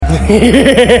The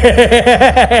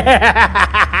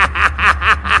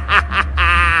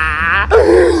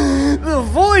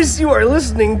voice you are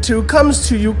listening to comes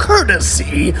to you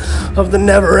courtesy of the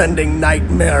never-ending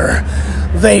nightmare.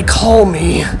 They call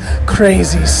me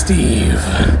Crazy Steve.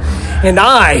 And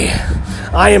I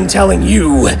am telling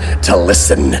you to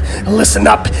listen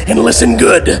up, and listen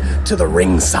good to the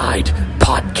Ringside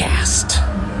Podcast.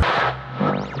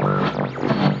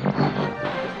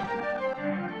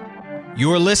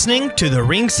 You're listening to the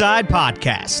Ringside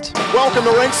Podcast. Welcome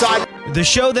to Ringside, The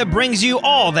show that brings you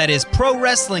all that is pro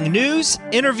wrestling news,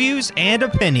 interviews, and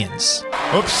opinions.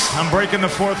 Oops, I'm breaking the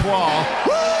fourth wall.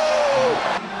 Woo!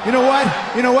 You know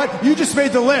what? You just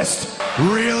made the list.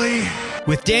 Really?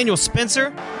 With Daniel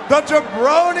Spencer, The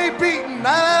jabroni beaten.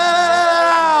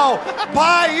 No!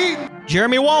 Pie eaten.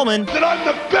 Jeremy Wallman, That I'm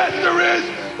the best there is,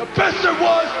 the best there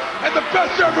was, and the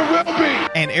best there ever will be.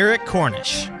 and Eric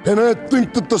Cornish. And I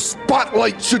think that the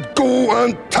spotlight should go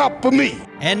on top of me.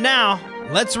 And now,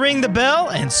 let's ring the bell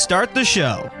and start the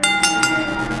show.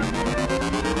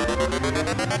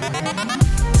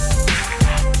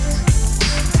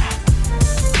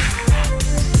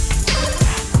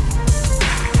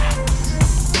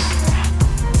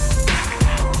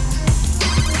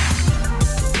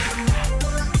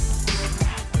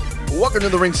 Welcome to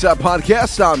the Ringside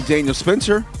Podcast. I'm Daniel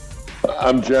Spencer.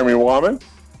 I'm Jeremy Wallman.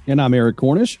 And I'm Eric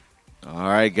Cornish. All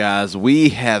right, guys, we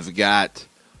have got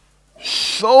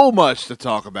so much to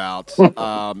talk about.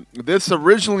 This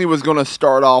originally was going to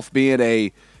start off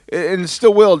being and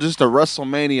still will, just a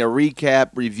WrestleMania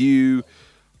recap, review,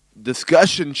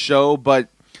 discussion show. But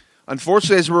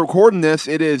unfortunately, as we're recording this,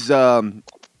 it is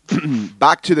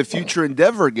Back to the Future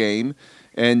Endeavor game.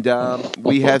 And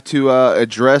we have to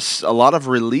address a lot of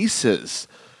releases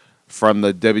from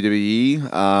the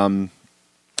WWE.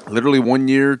 Literally 1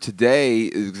 year today,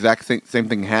 same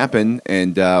thing happened,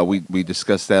 and we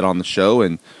discussed that on the show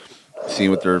and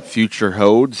seeing what their future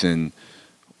holds and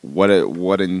what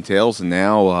it entails. And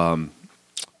now,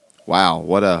 wow,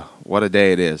 what a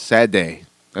day it is! Sad day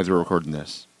as we're recording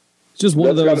this. It's just one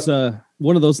of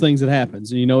those things that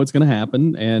happens. You know it's going to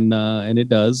happen, and it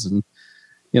does, and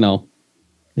you know.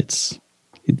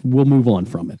 We'll move on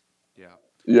from it.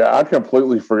 Yeah, I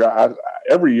completely forgot.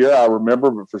 Every year I remember,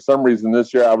 but for some reason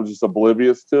this year I was just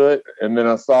oblivious to it. And then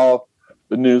I saw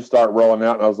the news start rolling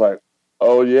out, and I was like,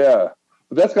 "Oh yeah!"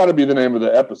 But that's got to be the name of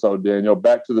the episode, Daniel.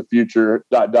 Back to the Future ...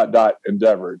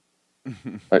 Endeavored.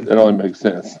 Right? That only makes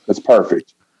sense. That's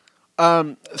perfect.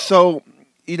 So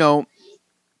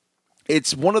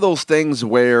it's one of those things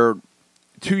where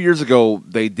 2 years ago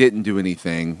they didn't do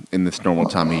anything in this normal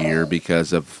time of year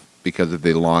because of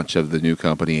the launch of the new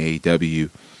company AEW,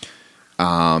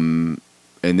 and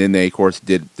then they of course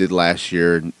did last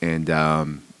year, and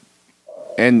the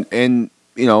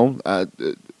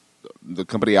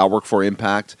company I work for,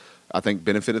 Impact, I think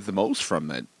benefited the most from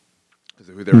it because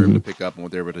of who they were able to pick up and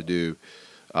what they were able to do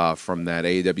from that.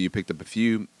 AEW picked up a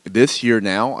few this year.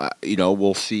 Now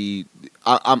we'll see.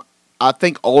 I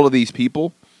think all of these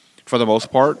people, for the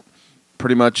most part,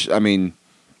 pretty much, I mean,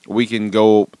 we can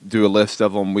go do a list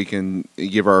of them. We can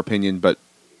give our opinion, but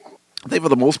I think for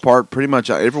the most part, pretty much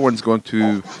everyone's going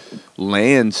to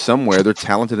land somewhere. They're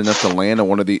talented enough to land on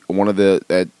one of the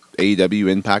at AEW,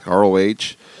 Impact,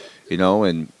 ROH,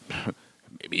 and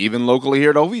maybe even locally here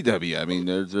at OVW. I mean,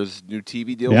 there's new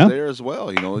TV deals there as well.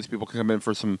 These people can come in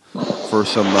for some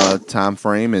time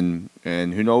frame,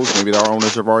 and who knows? Maybe our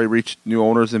owners have already reached new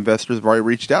owners, investors have already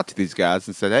reached out to these guys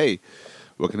and said, "Hey,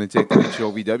 what can it take to get you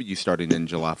OVW starting in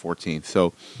July 14th?"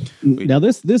 So now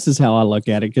this is how I look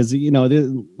at it, because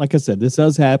like I said, this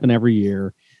does happen every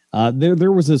year.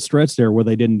 There was a stretch there where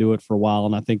they didn't do it for a while,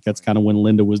 and I think that's kind of when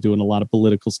Linda was doing a lot of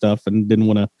political stuff and didn't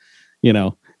want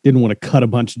to cut a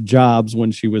bunch of jobs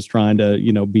when she was trying to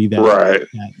be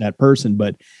that person.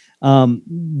 But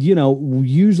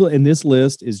usually, and this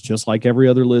list is just like every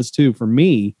other list too for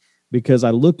me, because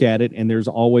I look at it and there's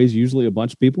always usually a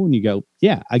bunch of people and you go,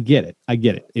 yeah, I get it.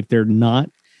 If they're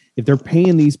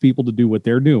paying these people to do what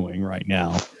they're doing right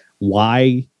now,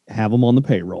 why have them on the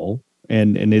payroll?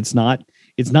 And it's not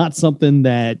something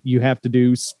that you have to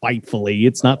do spitefully.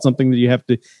 It's not something that you have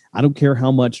to, I don't care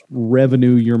how much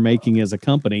revenue you're making as a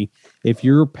company. If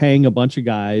you're paying a bunch of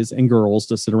guys and girls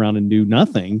to sit around and do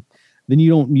nothing, then you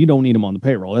don't need them on the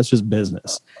payroll. That's just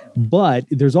business. But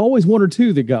there's always one or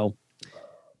two that go,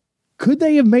 could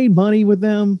they have made money with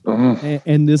them?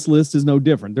 And this list is no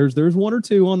different. There's one or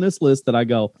two on this list that I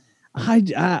go,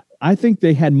 I think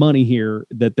they had money here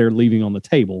that they're leaving on the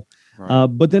table. Right.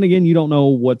 But then again, you don't know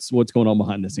what's going on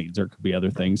behind the scenes. There could be other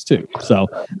things too. So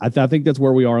I think that's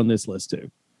where we are on this list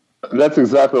too. That's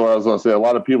exactly what I was going to say. A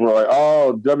lot of people are like,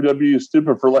 "Oh, WWE is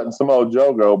stupid for letting Samoa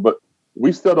Joe go," but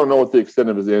we still don't know what the extent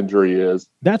of his injury is.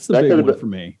 That's the big one for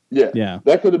me. Yeah,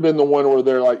 that could have been the one where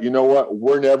they're like, you know what,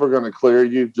 we're never going to clear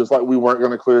you, just like we weren't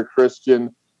going to clear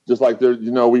Christian, just like there,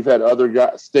 we've had other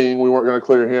guys, Sting, we weren't going to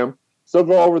clear him. So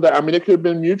go over that. I mean, it could have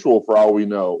been mutual for all we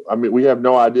know. I mean, we have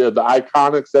no idea. The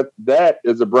Iconics, that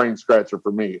is a brain scratcher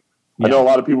for me. Yeah. I know a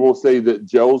lot of people will say that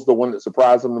Joe's the one that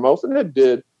surprised them the most, and it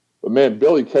did. But man,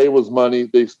 Billie Kay was money.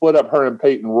 They split up her and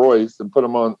Peyton Royce and put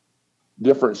them on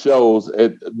different shows.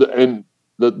 And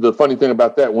the funny thing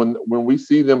about that, when we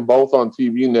see them both on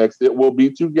TV next, it will be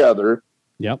together.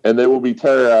 Yep. And they will be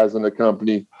terrorizing the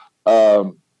company.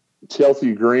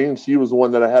 Chelsea Green, she was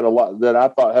one that I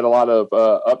thought had a lot of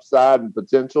upside and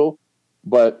potential,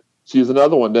 but she's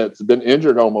another one that's been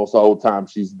injured almost the whole time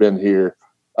she's been here.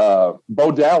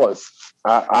 Bo Dallas,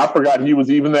 I forgot he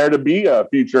was even there to be a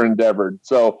future endeavored.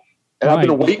 So, and right. I've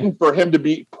been waiting for him to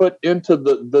be put into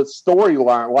the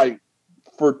storyline. Like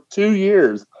for 2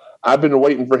 years, I've been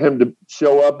waiting for him to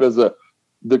show up as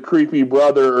the creepy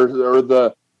brother or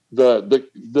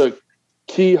the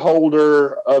key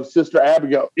holder of Sister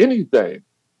Abigail, anything.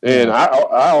 And I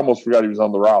almost forgot he was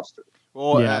on the roster.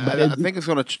 Well, yeah, I think it's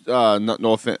going to,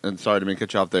 no offense, and sorry to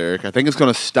cut you off there, Eric. I think it's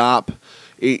going to stop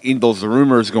in those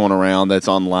rumors going around that's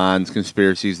online,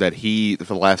 conspiracies that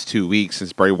for the last 2 weeks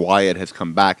since Bray Wyatt has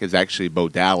come back, is actually Bo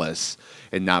Dallas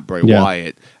and not Bray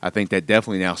Wyatt. I think that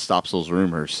definitely now stops those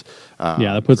rumors.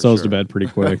 That puts those to bed pretty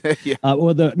quick. Yeah. I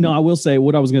will say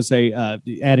what I was going to say,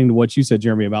 adding to what you said,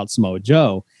 Jeremy, about Samoa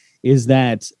Joe, is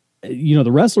that,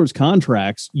 the wrestlers'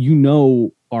 contracts,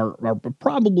 are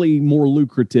probably more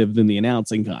lucrative than the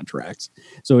announcing contracts.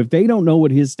 So if they don't know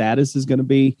what his status is going to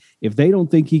be, if they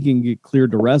don't think he can get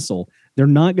cleared to wrestle, they're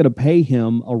not going to pay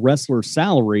him a wrestler's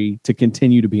salary to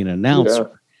continue to be an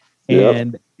announcer. Yeah.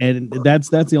 And that's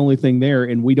the only thing there.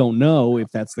 And we don't know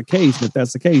if that's the case. But if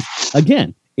that's the case,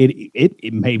 again,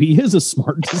 it maybe is a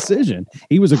smart decision.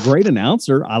 He was a great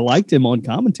announcer. I liked him on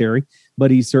commentary, but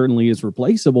he certainly is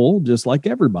replaceable, just like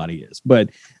everybody is.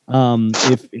 But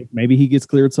if maybe he gets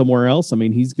cleared somewhere else, I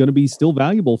mean, he's going to be still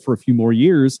valuable for a few more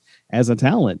years as a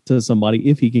talent to somebody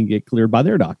if he can get cleared by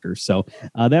their doctors. So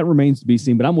that remains to be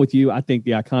seen. But I'm with you. I think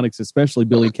the Iconics, especially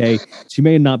Billie Kay, she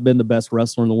may have not been the best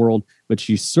wrestler in the world, but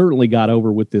she certainly got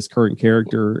over with this current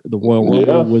character. The Royal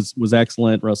Rumble was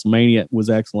excellent. WrestleMania was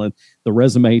excellent. The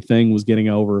resume thing was getting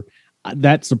over.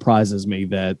 That surprises me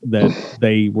that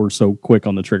they were so quick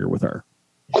on the trigger with her.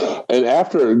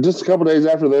 And just a couple of days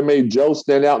after, they made Joe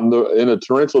stand out in a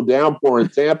torrential downpour in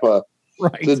Tampa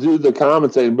to do the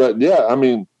commentating. But yeah, I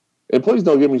mean, and please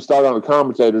don't get me started on the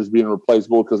commentators being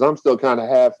replaceable, because I'm still kind of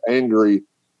half angry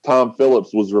Tom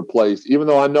Phillips was replaced, even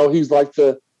though I know he's like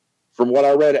from what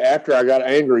I read after I got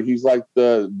angry, he's like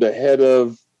the head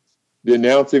of the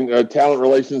announcing talent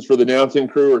relations for the announcing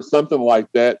crew or something like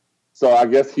that. So I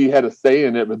guess he had a say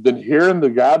in it. But then hearing the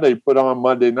guy they put on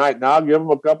Monday night, now I'll give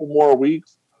him a couple more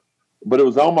weeks. But it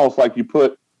was almost like you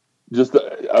put just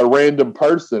a random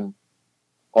person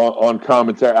on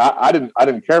commentary. I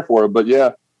didn't care for it, but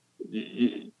yeah,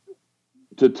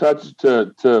 to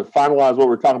finalize what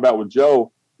we're talking about with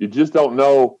Joe, you just don't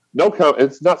know.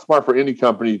 It's not smart for any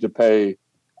company to pay.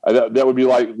 That would be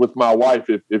like with my wife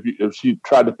if she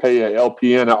tried to pay a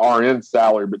LPN an RN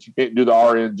salary, but she can't do the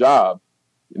RN job.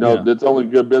 That's only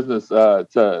good business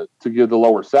to give the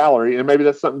lower salary, and maybe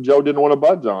that's something Joe didn't want to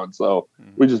budge on. So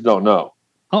we just don't know.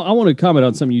 I want to comment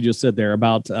on something you just said there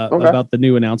about the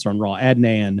new announcer on Raw,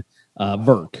 Adnan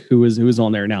Virk, who is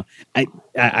on there now.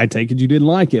 I take it you didn't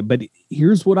like it, but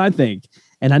here's what I think.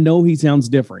 And I know he sounds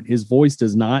different. His voice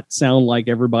does not sound like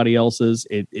everybody else's.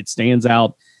 It stands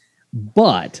out.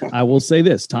 But I will say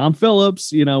this, Tom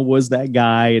Phillips, was that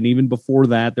guy. And even before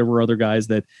that, there were other guys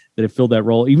that have filled that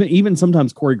role. Even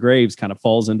sometimes Corey Graves kind of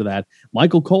falls into that.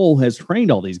 Michael Cole has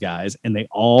trained all these guys, and they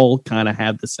all kind of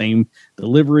have the same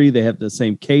delivery. They have the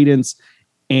same cadence.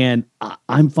 And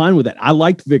I'm fine with that. I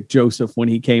liked Vic Joseph when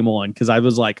he came on, because I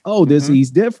was like,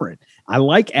 he's different. I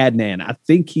like Adnan. I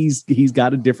think he's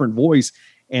got a different voice.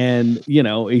 And,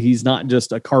 he's not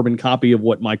just a carbon copy of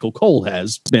what Michael Cole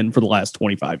has been for the last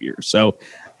 25 years. So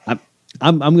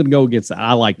I'm going to go against that.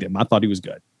 I liked him. I thought he was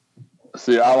good.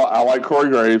 See, I like Corey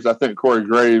Graves. I think Corey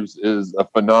Graves is a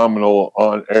phenomenal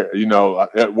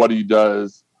at what he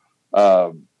does.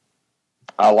 I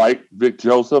like Vic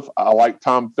Joseph. I like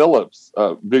Tom Phillips.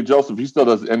 Vic Joseph, he still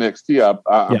does NXT.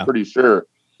 I'm pretty sure.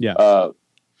 Yeah.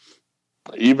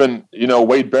 Even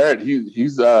Wade Barrett,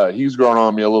 he's grown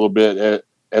on me a little bit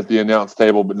at the announce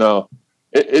table, but no,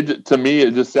 it to me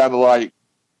it just sounded like,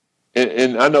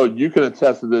 and I know you can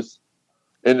attest to this,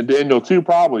 and Daniel too,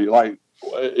 probably, like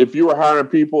if you were hiring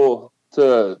people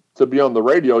to be on the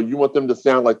radio, you want them to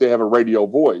sound like they have a radio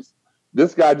voice.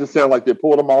 This guy just sounded like they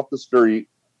pulled him off the street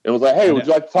and was like, "Hey, would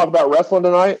you like to talk about wrestling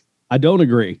tonight?" I don't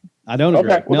agree.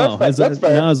 Okay, well, no, that's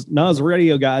fair. As a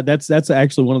radio guy, that's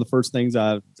actually one of the first things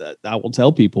I will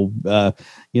tell people.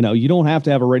 You don't have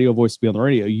to have a radio voice to be on the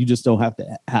radio. You just don't have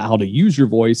to how to use your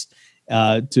voice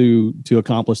to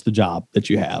accomplish the job that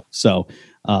you have. So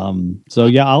yeah,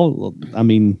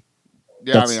 maybe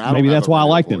that's why I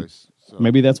liked him. So.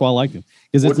 Maybe that's why I liked him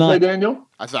because it's not. What'd you say, Daniel?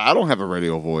 I said I don't have a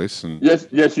radio voice. And yes,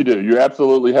 you do. You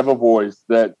absolutely have a voice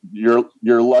that you're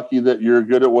lucky that you're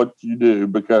good at what you do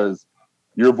because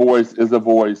your voice is a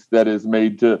voice that is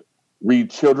made to read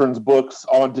children's books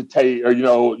onto tape, or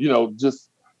just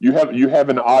you have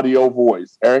an audio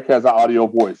voice. Eric has an audio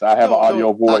voice. I have an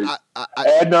audio voice.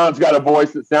 Adnan's got a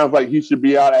voice that sounds like he should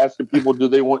be out asking people, do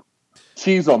they want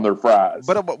cheese on their fries?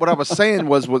 But what I was saying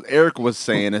was what Eric was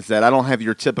saying is that I don't have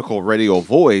your typical radio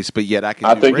voice, but yet I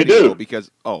can do radio. You do.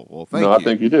 Because thank you. I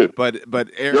think you do. But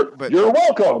Eric, you're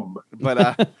welcome. But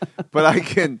I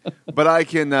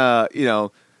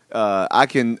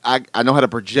know how to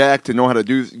project and know how to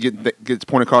get its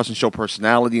point across and show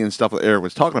personality and stuff that Eric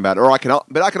was talking about. Or I can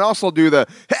also do the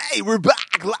hey, we're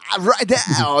back live right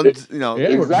now.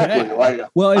 Exactly.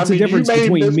 Well, it's a difference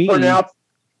between me.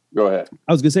 Go ahead.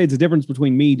 I was going to say it's a difference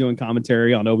between me doing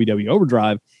commentary on OVW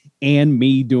Overdrive and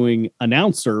me doing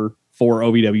announcer for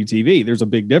OVW TV. There's a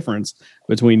big difference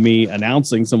between me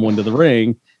announcing someone to the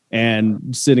ring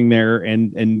and sitting there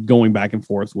and going back and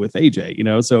forth with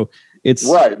AJ, so it's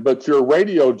right. But your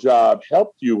radio job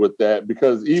helped you with that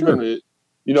because even,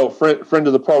 friend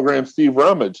of the program, Steve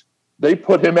Rummage, they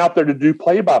put him out there to do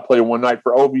play-by-play one night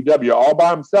for OVW all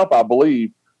by himself, I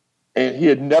believe. And he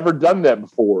had never done that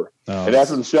before. And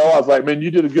after the show, I was like, man, you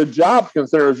did a good job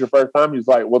considering it was your first time. He's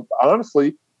like, well,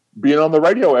 honestly, being on the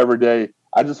radio every day,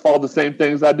 I just followed the same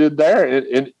things I did there.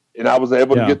 And I was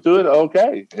able to get through it.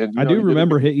 Okay. And I do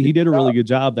remember he did a really good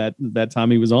job that time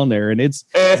he was on there. And it's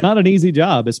not an easy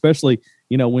job, especially,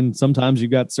 when sometimes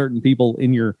you've got certain people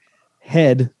in your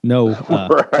head, no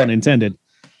pun intended.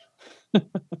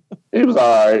 He was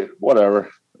all right, whatever.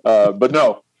 But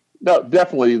no,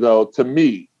 definitely though, to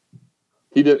me,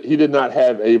 he did not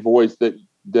have a voice that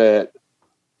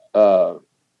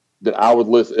I would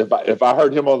listen. If I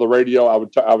heard him on the radio, I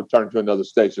would turn to another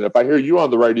station. If I hear you on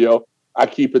the radio, I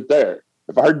keep it there.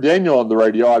 If I heard Daniel on the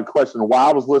radio, I'd question why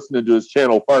I was listening to his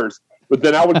channel first, but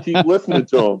then I would keep listening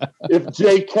to him. If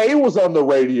JK was on the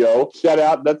radio, shout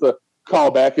out, that's a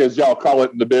callback as y'all call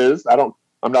it in the biz.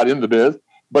 I'm not in the biz,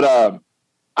 but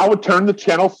I would turn the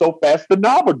channel so fast the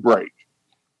knob would break.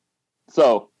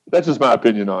 So that's just my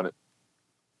opinion on it.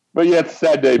 But yeah, it's a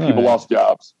sad day. People lost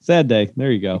jobs. Sad day. There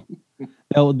you go.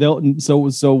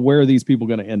 So where are these people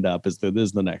going to end up is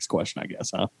the next question, I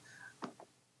guess, huh?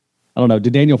 I don't know.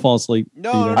 Did Daniel fall asleep?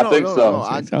 No, I think so.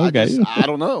 I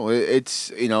don't know.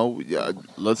 It's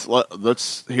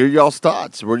let's hear y'all's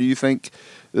thoughts. Where do you think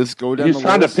this go down? He's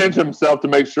trying to pinch himself to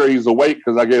make sure he's awake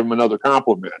because I gave him another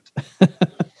compliment.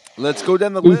 Let's go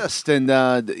down the list, and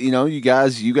you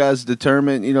guys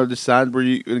determine, decide where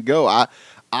you're gonna go.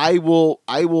 I will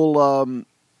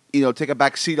take a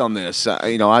back seat on this.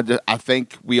 I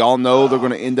think we all know they're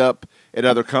going to end up at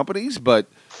other companies, but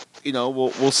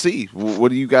we'll see. What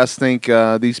do you guys think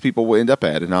these people will end up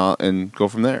at, and go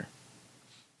from there?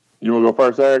 You want to go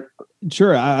first, Eric?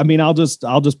 Sure. I'll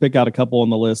just pick out a couple on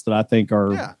the list that I think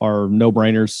are no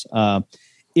brainers.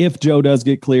 If Joe does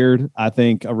get cleared, I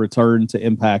think a return to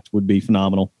Impact would be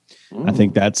phenomenal. I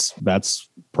think that's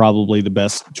probably the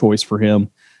best choice for him.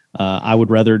 I would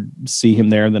rather see him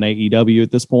there than AEW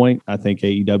at this point. I think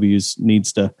AEW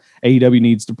needs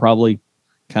to probably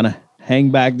kind of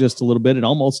hang back just a little bit. It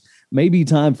almost may be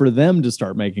time for them to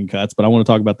start making cuts, but I want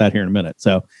to talk about that here in a minute.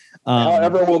 So,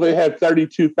 however, will they have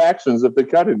 32 factions if they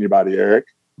cut anybody, Eric?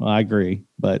 Well, I agree,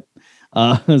 but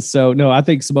so no, I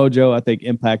think Samoa Joe, I think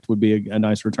Impact would be a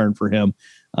nice return for him.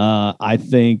 I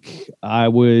think I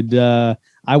would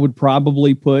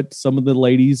probably put some of the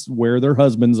ladies where their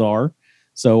husbands are.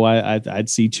 So I'd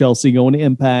see Chelsea going to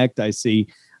Impact. I see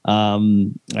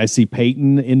Peyton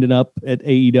ending up at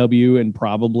AEW and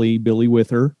probably Billy with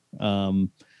her. And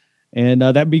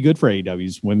that'd be good for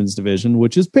AEW's women's division,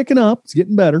 which is picking up. It's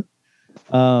getting better.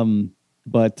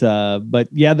 But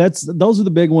yeah, those are the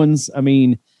big ones. I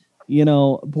mean,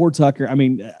 poor Tucker. I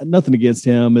mean, nothing against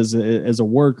him as a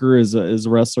worker, as a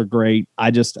wrestler. Great.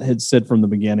 I just had said from the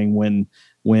beginning when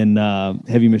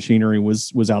Heavy Machinery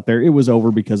was out there, it was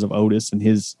over because of Otis and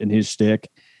his shtick.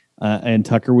 And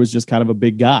Tucker was just kind of a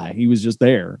big guy. He was just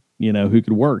there, who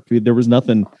could work. There was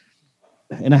nothing,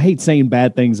 and I hate saying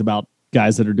bad things about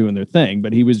guys that are doing their thing,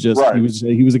 but he was just Right.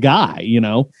 he was a guy,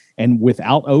 and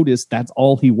without Otis, that's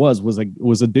all he was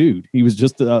a dude. He was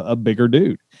just a bigger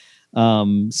dude.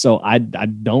 So I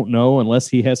don't know, unless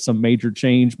he has some major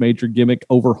change, major gimmick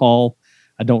overhaul.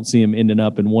 I don't see him ending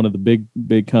up in one of the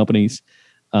big companies.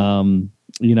 And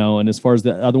as far as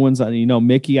the other ones,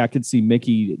 Mickey, I could see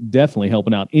Mickey definitely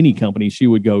helping out any company she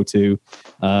would go to,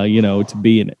 to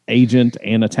be an agent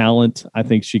and a talent. I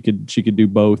think she could do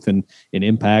both in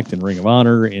Impact and Ring of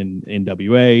Honor, in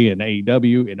NWA and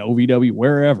AEW and OVW,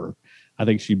 wherever. I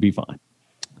think she'd be fine.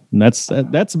 And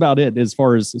that's about it as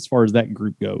far as that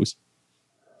group goes.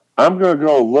 I'm going to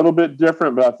go a little bit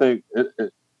different, but I think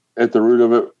at the root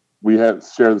of it, we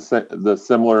share the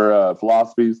similar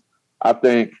philosophies. I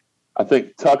think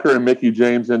Tucker and Mickey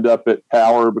James end up at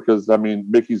Power because,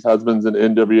 Mickey's husband's in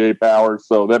NWA Power,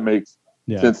 so that makes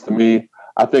sense to me.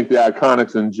 I think the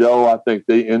Iconics and Joe, I think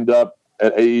they end up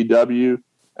at AEW,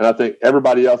 and I think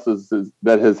everybody else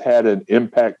that has had an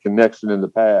Impact connection in the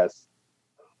past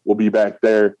will be back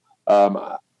there.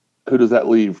 Who does that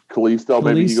leave? Kalisto.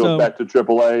 Maybe he goes back to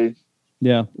AAA.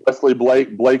 Yeah. Wesley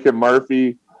Blake and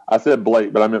Murphy. I said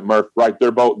Blake, but I meant Murphy. Right?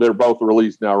 They're both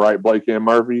released now, right? Blake and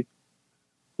Murphy.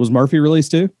 Was Murphy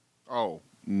released too? Oh,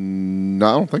 no,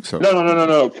 I don't think so.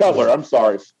 No. Cutler. I'm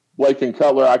sorry. Blake and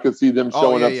Cutler. I could see them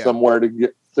showing up somewhere to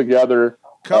get together.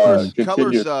 Cutler's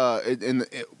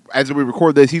as we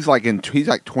record this, he's like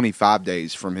 25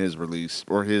 days from his release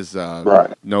or his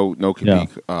no compete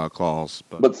clause.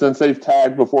 But since they've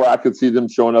tagged before, I could see them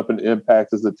showing up in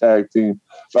Impact as a tag team.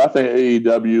 But I think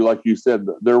AEW, like you said,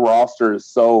 their roster is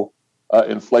so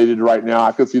inflated right now.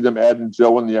 I could see them adding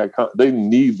Joe and the Icon. They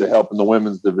need the help in the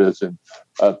women's division.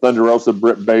 Thunder Rosa,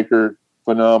 Britt Baker,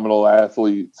 phenomenal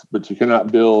athletes, but you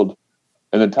cannot build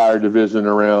an entire division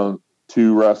around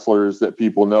two wrestlers that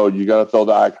people know. You got to throw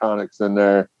the Iconics in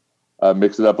there,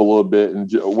 mix it up a little bit,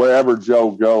 and wherever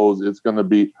Joe goes, it's going to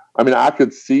be. I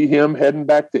could see him heading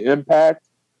back to Impact,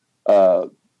 but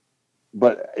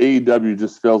AEW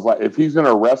just feels like if he's going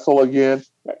to wrestle again,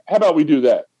 how about we do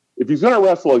that? If he's going to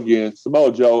wrestle again,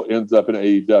 Samoa Joe ends up in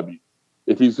AEW.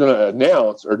 If he's going to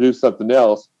announce or do something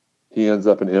else, he ends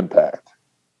up in Impact.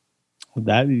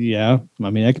 That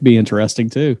could be interesting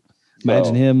too.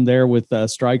 Imagine him there with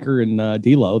Stryker and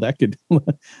D'Lo. That'd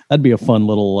be a fun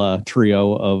little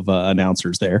trio of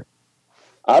announcers there.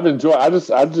 I've enjoyed. I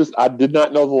did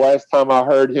not know the last time I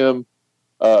heard him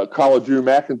call a Drew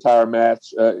McIntyre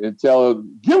match and tell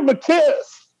him, "Give him a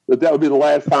kiss." That would be the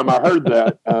last time I heard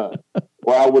that.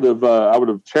 Or I would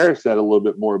have cherished that a little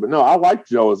bit more. But no, I like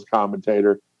Joe as a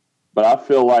commentator. But I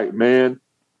feel like, man,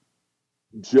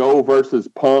 Joe versus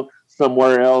Punk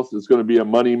somewhere else is going to be a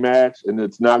money match, and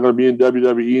it's not going to be in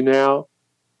WWE now.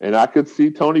 And I could see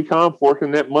Tony Khan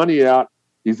forking that money out.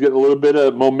 He's getting a little bit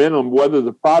of momentum, whether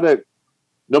the product,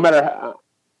 no matter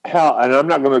how, and I'm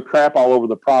not going to crap all over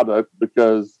the product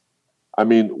because,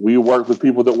 we work with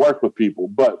people that work with people.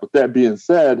 But with that being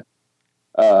said,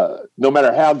 no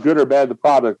matter how good or bad the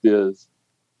product is,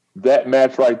 that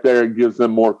match right there gives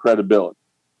them more credibility.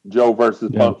 Joe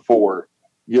versus Punk 4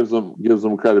 gives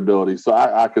them credibility. So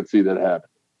I could see that happen.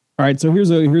 All right. So here's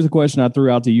a question I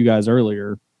threw out to you guys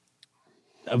earlier.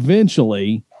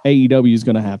 Eventually, AEW is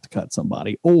going to have to cut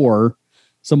somebody, or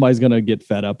somebody's going to get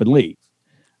fed up and leave.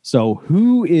 So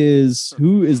who is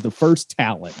the first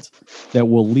talent that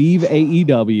will leave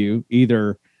AEW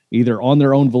either on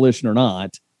their own volition or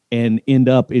not, and end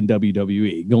up in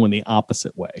WWE, going the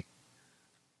opposite way?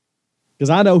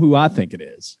 Because I know who I think it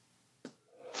is.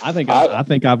 I think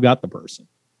I've got the person.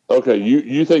 Okay,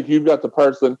 you think you've got the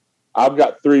person? I've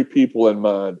got three people in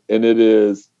mind, and it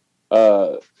is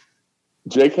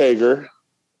Jake Hager,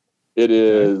 it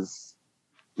is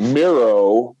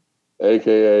Miro,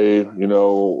 aka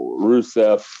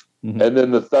Rusev, and then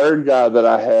the third guy that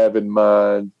I have in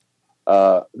mind.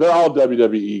 They're all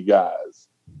WWE guys.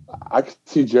 I can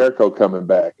see Jericho coming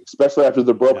back, especially after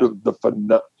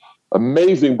the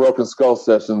amazing Broken Skull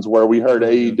sessions where we heard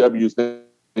AEW's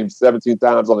name 17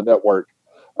 times on the network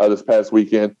this past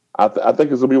weekend. I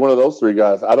think it's going to be one of those three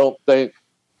guys. I think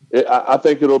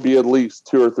it'll be at least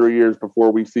 2 or 3 years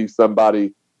before we see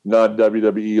somebody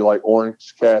non-WWE like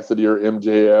Orange Cassidy or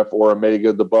MJF or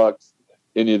Omega, the Bucks,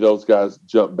 any of those guys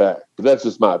jump back. But that's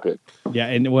just my opinion. Yeah,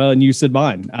 and you said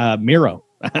mine, Miro.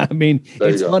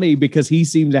 It's funny because he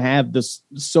seemed to have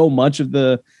so much of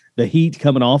the heat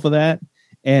coming off of that,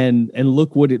 and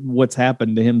look what's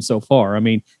happened to him so far.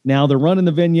 Now they're running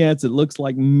the vignettes. It looks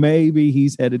like maybe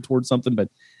he's headed towards something, but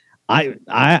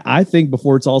I think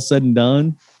before it's all said and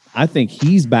done, I think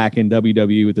he's back in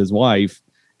WWE with his wife,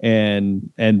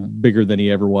 and bigger than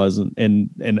he ever was.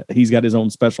 And he's got his own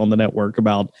special on the network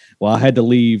about, well, I had to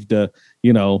leave to,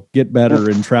 get better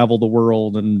and travel the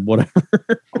world and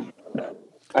whatever.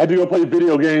 I had to go play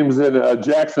video games in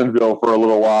Jacksonville for a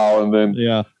little while and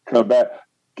then come back.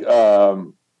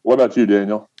 What about you,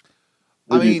 Daniel?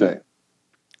 What do you think?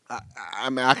 I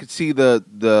mean, I could see the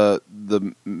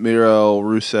Miro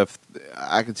Rusev.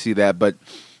 I could see that, but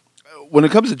when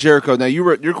it comes to Jericho, now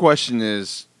your question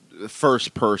is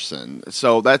first person,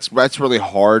 so that's really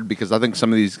hard because I think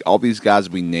all these guys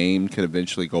we named can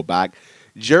eventually go back.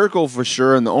 Jericho for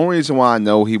sure, and the only reason why I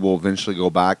know he will eventually go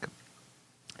back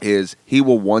is he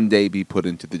will one day be put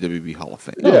into the WWE Hall of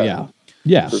Fame.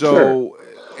 Yeah. So, sure.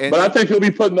 But I think he'll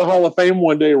be put in the Hall of Fame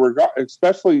one day,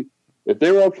 especially if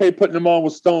they were okay putting him on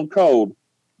with Stone Cold.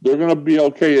 They're going to be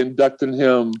okay inducting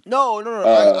him. No.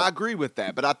 I agree with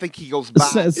that, but I think he goes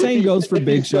back. Same goes for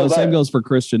Big Show. Same goes for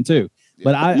Christian too.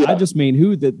 But I just mean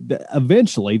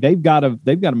eventually they've got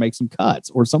to make some cuts,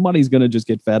 or somebody's going to just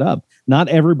get fed up. Not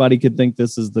everybody could think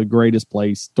this is the greatest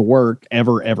place to work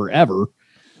ever.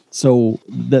 So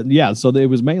it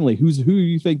was mainly who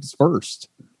you think is first.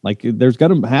 Like there's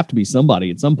going to have to be somebody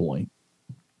at some point.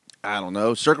 I don't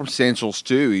know. Circumstantials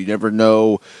too. You never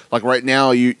know. Like right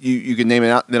now, you can name it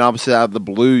out. Then obviously out of the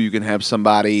blue, you can have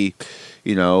somebody.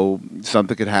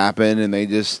 Something could happen, and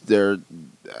it's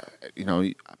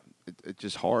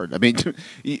just hard. I mean,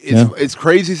 it's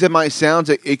crazy as it might sound.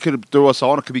 It could throw us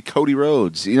on. It could be Cody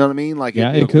Rhodes. You know what I mean? Like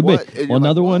it could be. Well,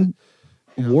 another one.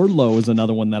 Wardlow is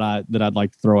another one that I'd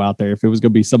like to throw out there if it was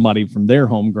going to be somebody from their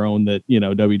homegrown that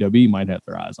WWE might have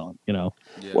their eyes on. Well,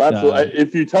 absolutely.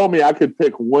 If you told me I could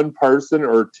pick one person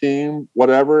or team,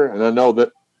 whatever, and I know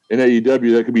that in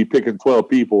AEW that could be picking 12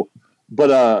 people,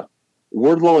 but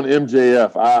Wardlow and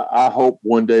MJF, I hope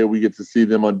one day we get to see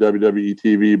them on WWE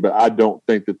TV, but I don't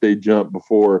think that they jump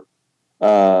before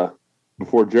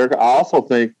Jericho. I also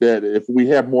think that if we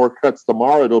have more cuts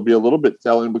tomorrow, it'll be a little bit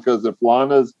telling because if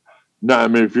Lana's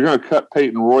if you're going to cut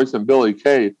Peyton Royce and Billy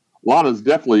Kay, Lana's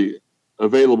definitely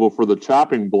available for the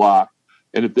chopping block.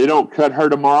 And if they don't cut her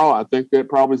tomorrow, I think that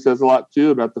probably says a lot too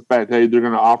about the fact, hey, they're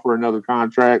going to offer another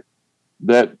contract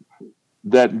that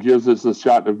gives us a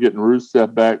shot of getting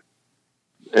Rusev back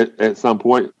at some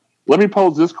point. Let me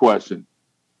pose this question,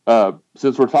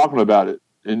 since we're talking about it,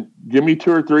 and give me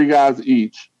 2 or 3 guys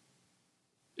each.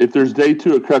 If there's day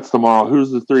 2 of cuts tomorrow,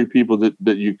 who's the 3 people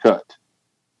that you cut?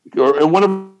 And one of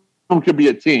them could be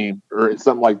a team or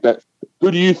something like that.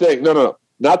 Who do you think? No.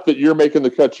 Not that you're making the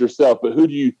cuts yourself, but who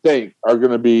do you think are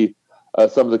going to be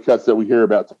some of the cuts that we hear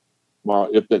about tomorrow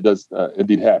if that does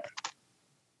indeed happen?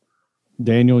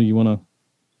 Daniel, you want to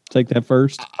take that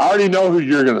first? I already know who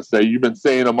you're going to say. You've been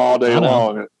saying them all day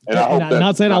long. And I hope I'm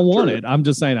not saying I want it. I'm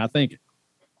just saying I think it.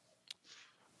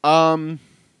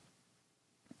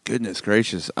 Goodness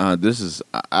gracious, this is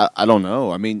I don't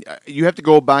know. I mean, you have to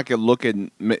go back and look at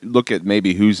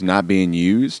maybe who's not being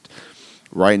used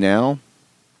right now,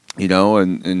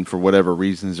 and for whatever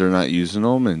reasons they're not using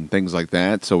them and things like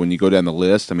that. So when you go down the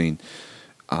list, I mean,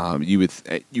 you would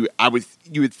think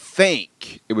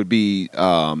it would be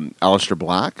Aleister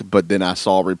Black, but then I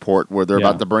saw a report where they're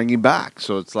about to bring him back.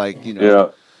 So it's like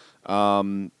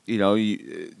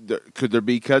could there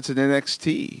be cuts in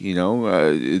NXT?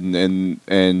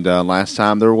 And last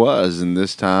time there was, and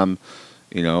this time,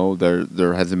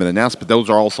 there hasn't been announced. But those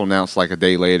are also announced like a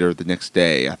day later, the next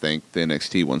day. I think the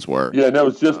NXT ones were. Yeah, that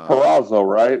was just Peraza,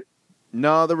 right?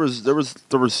 No, there was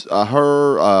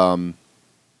her.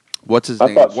 What's his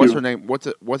name? What's her name?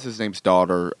 What's his name's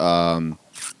daughter? Oh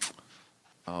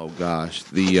gosh,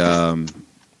 the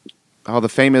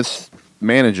famous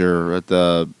manager at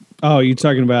the. Oh, you're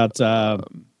talking about the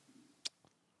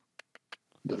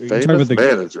famous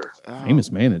manager.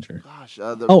 Famous manager. Gosh,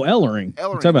 Ellering.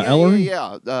 You're talking about Ellering?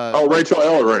 Yeah. Rachel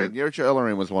Ellering. Rachel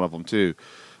Ellering was one of them too.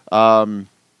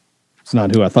 It's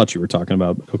not who I thought you were talking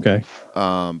about. Okay.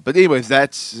 But anyways,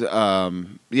 that's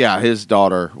his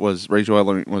daughter was Rachel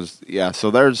Ellering was So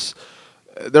there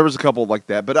was a couple like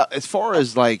that. But as far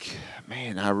as like.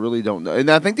 Man, I really don't know.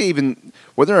 And I think they even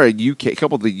whether a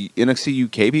couple of the NXT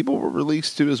UK people were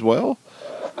released too as well.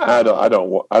 I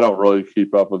don't really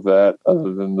keep up with that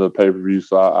other than the pay-per-view,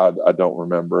 so I don't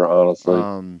remember honestly.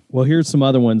 Well, here's some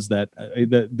other ones that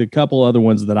the couple other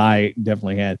ones that I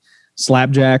definitely had.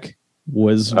 Slapjack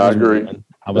was. I agree.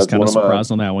 I was kind of surprised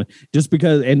on that one, just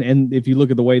because. And if you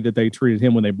look at the way that they treated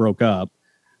him when they broke up,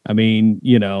 I mean,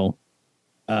 Mia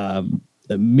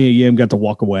Yim got to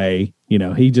walk away.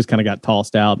 He just kind of got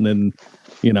tossed out, and then,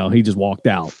 he just walked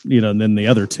out. And then the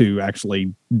other 2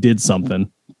 actually did something.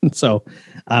 So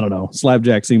I don't know.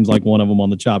 Slapjack seems like one of them on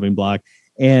the chopping block.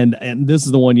 And this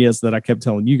is the one, yes, that I kept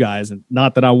telling you guys, and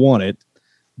not that I want it,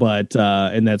 but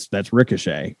and that's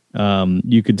Ricochet.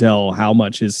 You could tell how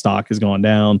much his stock has gone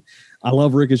down. I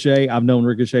love Ricochet. I've known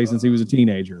Ricochet since he was a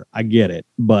teenager. I get it,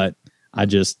 but I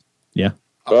just, yeah.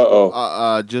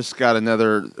 Just got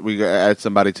another. We got to add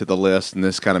somebody to the list, and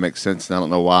this kind of makes sense. And I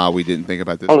don't know why we didn't think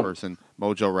about this person,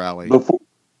 Mojo Raleigh.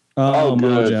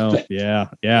 Mojo,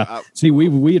 yeah. See,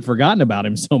 we had forgotten about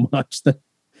him so much that.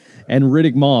 And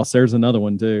Riddick Moss, there's another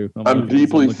one too. I'm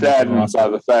deeply saddened by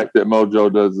the fact that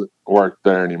Mojo doesn't work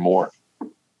there anymore.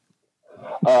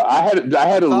 I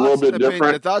had a little bit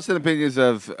different. The thoughts and opinions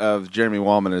of Jeremy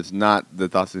Wallman is not the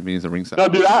thoughts and opinions of Ringside. No,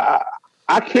 dude,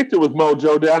 I kicked it with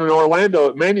Mojo down in Orlando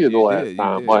at Mania the last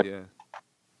time.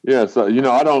 Yeah. So you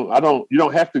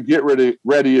don't have to get ready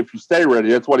if you stay ready.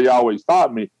 That's what he always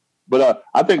taught me. But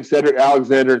I think Cedric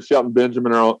Alexander and Shelton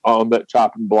Benjamin are on that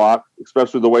chopping block,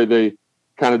 especially the way they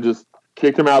kind of just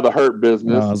kicked him out of the Hurt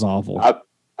Business. That was awful.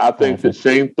 I think that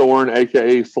Shane Thorne,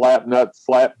 a.k.a. Slap Nut,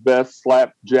 Slap Best,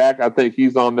 Slap Jack, I think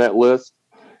he's on that list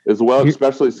as well,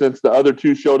 especially since the other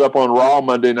two showed up on Raw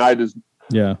Monday night as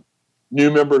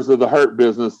new members of the Hurt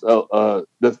Business.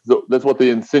 That's what they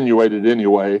insinuated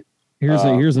anyway.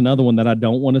 Here's another one that I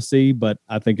don't want to see, but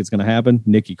I think it's going to happen.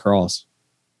 Nikki Cross.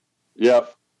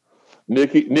 Yep.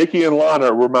 Nikki and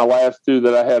Lana were my last two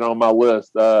that I had on my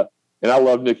list. And I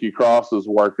love Nikki Cross's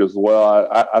work as well.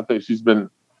 I think she's been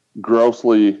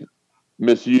grossly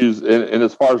misused. And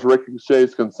as far as Ricochet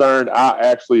is concerned, I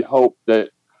actually hope that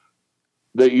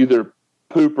they either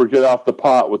poop or get off the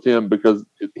pot with him, because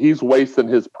he's wasting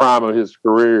his prime of his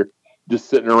career just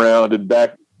sitting around and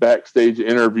backstage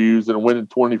interviews and winning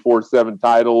 24/7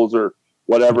 titles or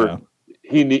whatever.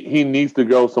 Yeah. He needs to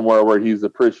go somewhere where he's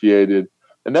appreciated.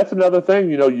 And that's another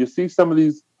thing. You see some of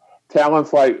these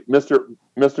talents like Mr.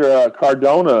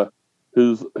 Cardona,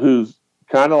 who's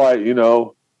kind of like,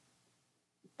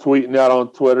 tweeting out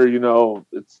on Twitter,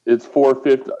 it's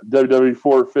 450 WWE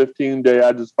 415 day.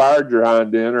 I just fired your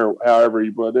hind end, or however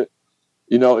you put it.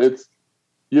 It's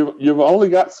you've only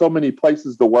got so many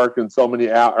places to work and so many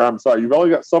hours. You've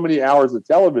only got so many hours of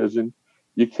television.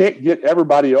 You can't get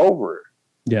everybody over.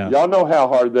 Yeah, y'all know how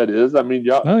hard that is. I mean,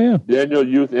 y'all. Oh yeah, Daniel,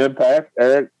 Youth Impact,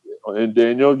 Eric and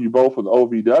Daniel, you both with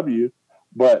OVW.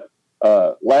 But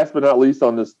last but not least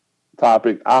on this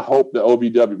topic, I hope that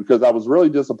OVW, because I was really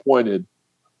disappointed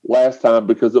last time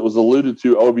because it was alluded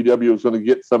to OVW was going to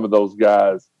get some of those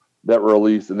guys that were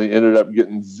released, and they ended up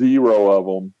getting 0 of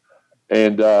them.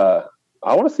 And I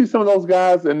want to see some of those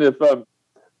guys. And if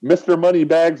Mr.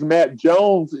 Moneybags Matt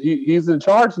Jones, he's in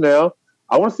charge now,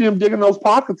 I want to see him dig in those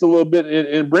pockets a little bit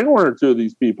and bring one or two of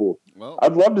these people. Well,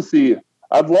 I'd love to see.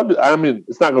 I mean,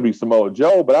 it's not going to be Samoa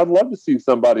Joe, but I'd love to see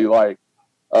somebody like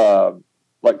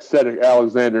Cedric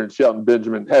Alexander and Shelton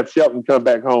Benjamin, have Shelton come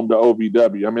back home to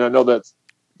OVW. I mean, I know that's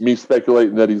me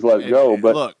speculating that he's let go,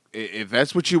 but look, if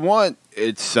that's what you want,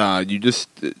 it's you just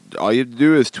all you have to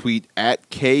do is tweet at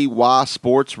KY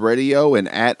Sports Radio and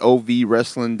at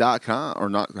OVWrestling.com, or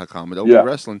not.com, but OV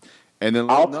Wrestling. And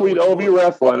then I'll tweet OV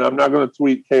Wrestling. I'm not going to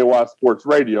tweet KY Sports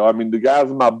Radio. I mean, the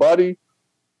guy's my buddy,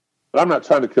 but I'm not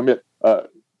trying to commit. I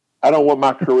don't want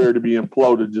my career to be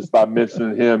imploded just by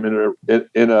mentioning him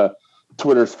in a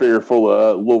Twitter sphere full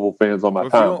of Louisville fans on my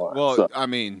timeline. I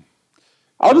mean,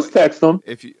 I'll just text them.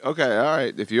 All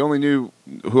right. If you only knew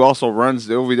who also runs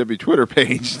the OVW Twitter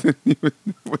page, then you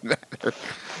wouldn't matter.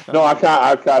 No, I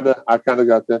kind of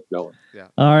got that going. Yeah.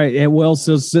 All right. And well,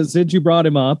 so since you brought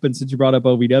him up, and since you brought up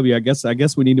OVW, I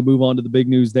guess we need to move on to the big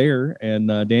news there. And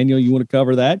Daniel, you want to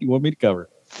cover that? You want me to cover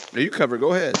it? You cover it.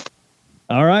 Go ahead.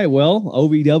 All right. Well,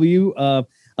 OVW,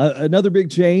 another big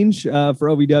change for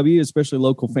OVW, especially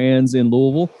local fans in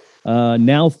Louisville.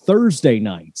 Now Thursday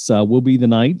nights will be the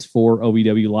night for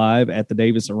OVW Live at the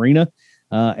Davis Arena,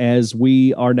 as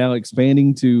we are now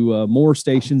expanding to more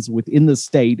stations within the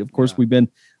state. Of course, we've been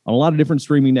on a lot of different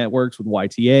streaming networks with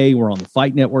YTA. We're on the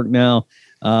Fight Network now.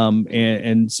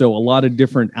 And so a lot of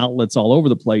different outlets all over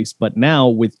the place. But now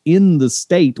within the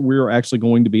state, we're actually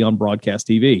going to be on broadcast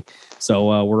TV.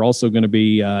 So we're also going to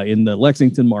be in the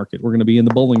Lexington market. We're going to be in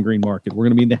the Bowling Green market. We're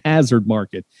going to be in the Hazard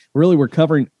market. Really, we're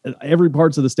covering every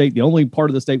parts of the state. The only part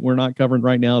of the state we're not covering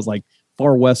right now is like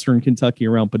far western Kentucky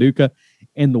around Paducah.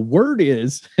 And the word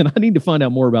is, and I need to find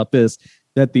out more about this,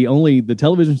 that the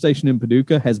television station in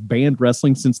Paducah has banned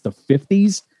wrestling since the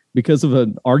 50s because of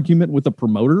an argument with a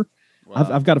promoter. Wow.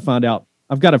 I've got to find out.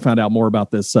 I've got to find out more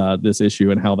about this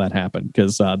issue and how that happened,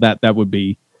 because that would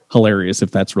be hilarious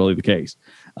if that's really the case.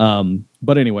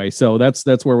 But anyway, so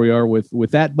that's where we are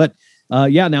with that. But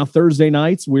now Thursday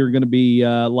nights we're going to be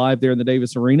live there in the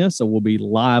Davis Arena, so we'll be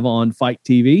live on Fight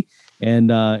TV.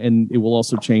 and it will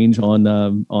also change on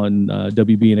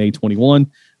WBNA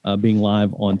 21, being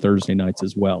live on Thursday nights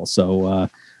as well. So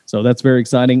that's very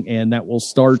exciting, and that will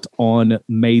start on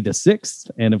May the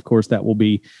 6th, and of course that will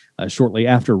be shortly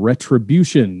after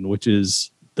Retribution, which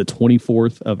is the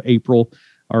 24th of April.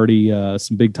 Already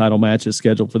some big title matches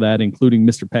scheduled for that, including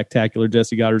Mr. Pectacular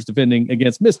Jesse Goddard's defending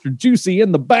against Mr. Juicy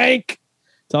in the Bank,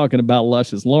 talking about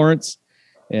Luscious Lawrence.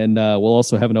 And we'll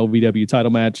also have an OVW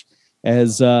title match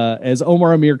as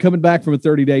Omar Amir coming back from a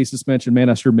 30-day suspension. Man,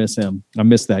 I sure miss him. I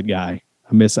miss that guy.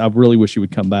 I really wish he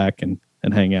would come back and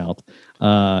hang out.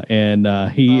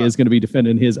 He is going to be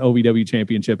defending his OVW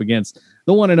championship against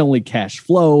the one and only Cash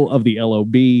Flow of the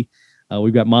LOB.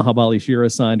 We've got Mahabali Shira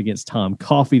signed against Tom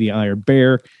Coffey, the Iron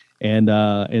Bear,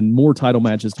 and more title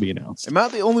matches to be announced. Am I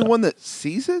the only one that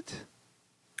sees it?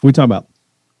 What are we talking about?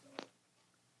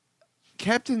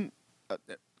 Captain,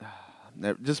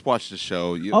 just watch the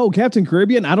show. Captain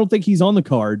Caribbean. I don't think he's on the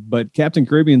card, but Captain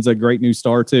Caribbean's a great new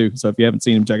star too. So if you haven't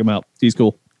seen him, check him out. He's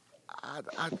cool.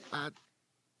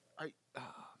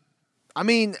 I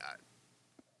mean,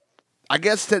 I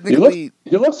guess technically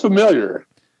he looks familiar.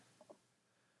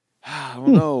 I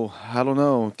don't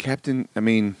know. Captain, I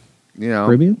mean,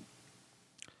 Caribbean?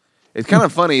 It's kind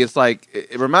of funny. It's like,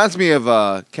 it reminds me of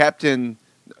Captain,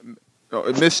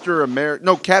 Mr. America.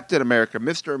 No, Captain America,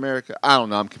 Mr. America. I don't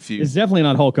know. I'm confused. It's definitely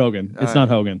not Hulk Hogan. It's not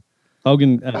Hogan.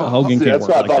 Hogan can't that's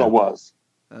what I thought it was.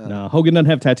 No, Hogan doesn't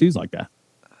have tattoos like that.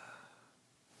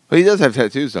 But he does have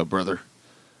tattoos, though, brother.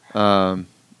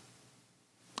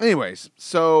 Anyways,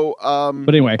 so... but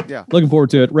anyway, yeah. Looking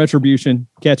forward to it. Retribution.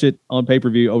 Catch it on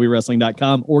pay-per-view,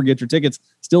 OVWrestling.com, or get your tickets.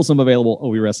 Still some available,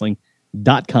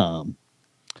 OVWrestling.com.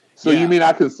 So you mean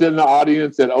I could sit in the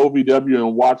audience at OVW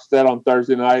and watch that on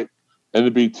Thursday night and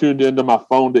to be tuned into my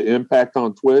phone to Impact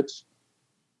on Twitch?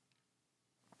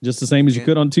 Just the same as you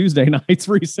could on Tuesday nights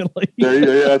recently. Yeah,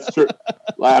 that's true.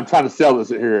 I'm trying to sell this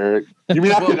here, Eric. You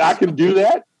mean I can do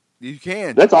that? You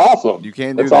can. That's awesome. You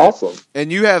can do that. That's awesome.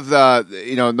 And you have,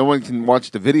 no one can watch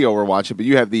the video or watch it, but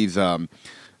you have these, Jeremy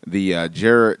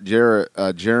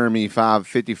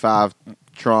 555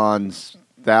 Trons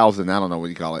 1000, I don't know what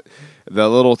you call it. The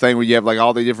little thing where you have like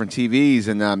all the different TVs,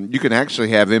 and you can actually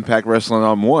have Impact Wrestling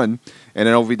on one and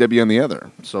an OVW on the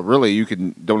other. So really, you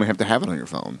don't have to have it on your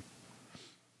phone.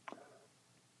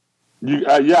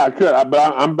 I could,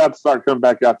 but I'm about to start coming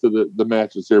back out to the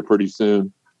matches here pretty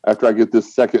soon. After I get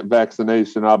this second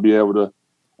vaccination, I'll be able to,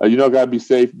 got to be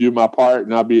safe, do my part,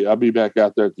 and I'll be back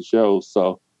out there at the shows.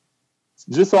 So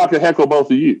just so I can heckle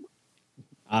both of you.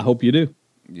 I hope you do.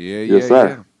 Yes, sir.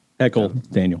 Yeah. Heckle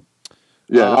Daniel.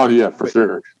 Yeah, for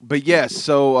sure. But yes,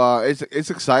 so it's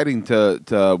exciting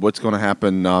to what's going to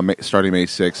happen starting May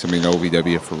 6th. I mean,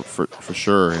 OVW for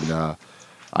sure, and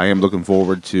I am looking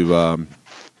forward to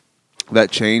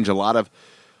that change.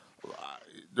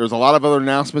 There's a lot of other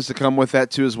announcements to come with that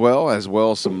too, as well as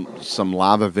some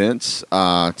live events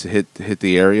to hit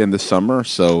the area in the summer.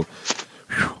 So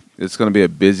it's going to be a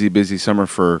busy summer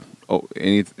for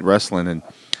any wrestling, and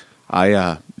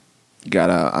I'm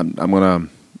gonna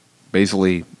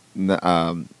basically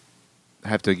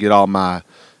have to get all my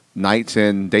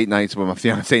date nights with my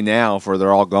fiance now, for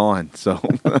they're all gone. So,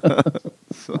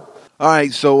 all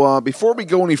right. So before we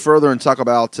go any further and talk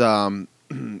about the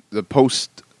post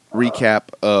recap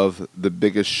of the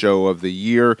biggest show of the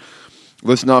year,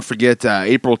 let's not forget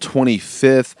April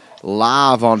 25th,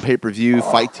 live on pay-per-view,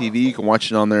 Fight TV. You can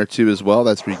watch it on there too as well.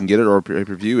 That's where you can get it, or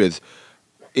pay-per-view is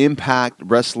Impact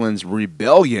Wrestling's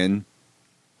Rebellion.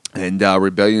 And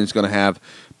Rebellion is going to have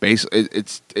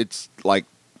it's like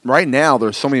right now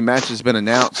there's so many matches been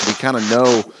announced. We kind of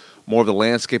know more of the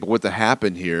landscape of what to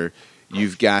happen here.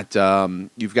 You've got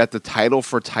the title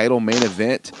for title main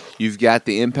event. You've got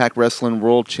the Impact Wrestling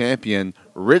World Champion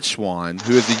Rich Swann,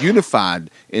 who is the unified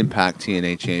Impact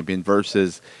TNA champion,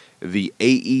 versus the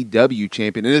AEW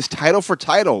champion. It is title for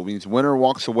title. It means winner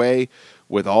walks away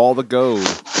with all the gold.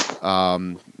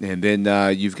 And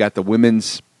then you've got the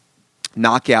women's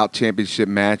knockout championship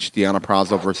match, Deonna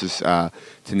Purrazzo versus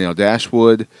Tenille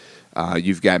Dashwood.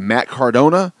 You've got Matt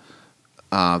Cardona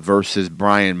versus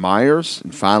Brian Myers,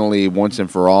 and finally, once and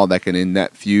for all, that can end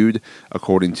that feud,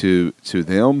 according to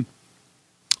them.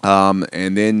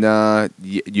 And then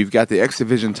you've got the X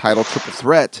Division title triple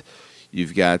threat.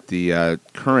 You've got the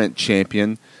current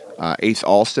champion, Ace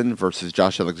Austin, versus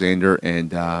Josh Alexander,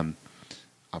 and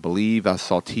I believe I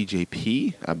saw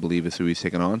TJP, I believe is who he's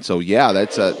taking on. So, yeah,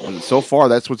 that's so far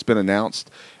that's what's been announced.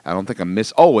 I don't think I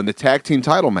missed. Oh, and the tag team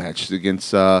title match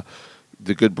against the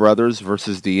Good Brothers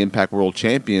versus the Impact World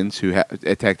Champions,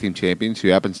 tag team champions, who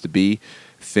happens to be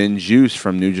Finn Juice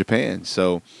from New Japan.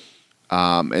 So,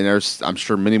 And I'm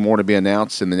sure many more to be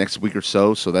announced in the next week or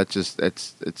so. So it's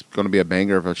going to be a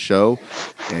banger of a show.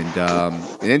 And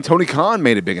then Tony Khan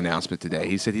made a big announcement today.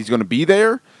 He said he's going to be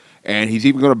there, and he's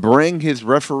even going to bring his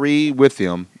referee with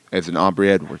him as an Aubrey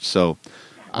Edwards. So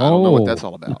I don't know what that's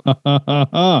all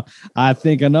about. I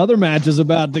think another match is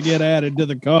about to get added to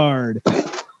the card.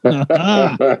 I don't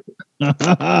know.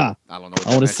 I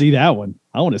want to see that one.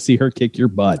 I want to see her kick your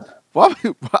butt. Why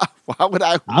would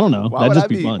I? I don't know. That'd just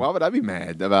be fun. Why would I be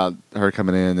mad about her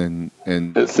coming in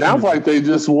and? It sounds like they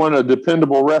just want a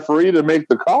dependable referee to make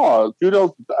the call.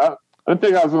 Kudos. I didn't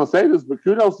think I was going to say this, but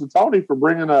kudos to Tony for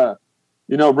bringing in a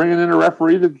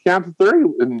referee to count to three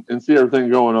and see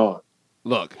everything going on.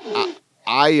 Look,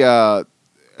 I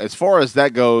as far as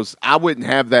that goes, I wouldn't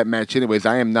have that match anyways.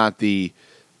 I am not the,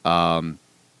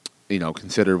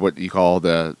 considered what you call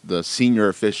the senior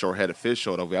official or head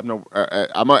official at OVW.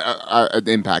 I'm at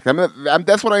Impact.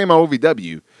 That's what I am at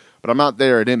OVW, but I'm not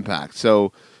there at Impact.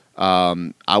 So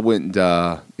I wouldn't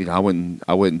dare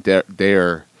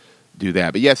do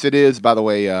that. But yes, it is. By the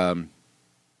way, but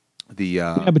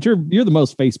you're the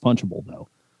most face punchable though.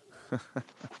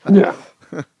 Yeah.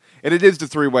 And it is the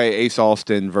three-way Ace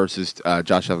Austin versus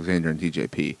Josh Alexander and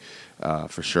TJP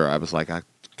for sure. I was like, I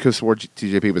could have swore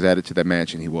TJP was added to that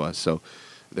match, and he was. So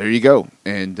there you go.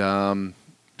 And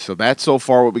so that's so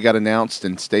far what we got announced,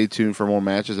 and stay tuned for more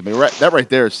matches. I mean, that right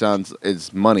there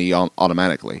is money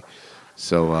automatically.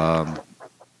 So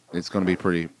it's going to be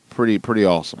pretty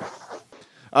awesome.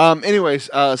 Anyways,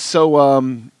 now let's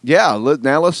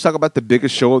talk about the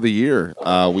biggest show of the year.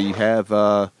 We have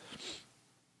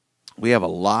a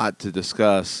lot to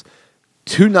discuss.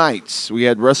 2 nights. We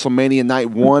had WrestleMania Night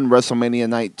 1, WrestleMania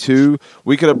Night 2.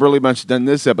 We could have really much done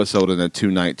this episode in a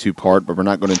 2-night, 2-part, but we're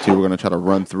not going to. We're going to try to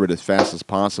run through it as fast as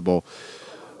possible.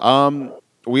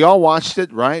 We all watched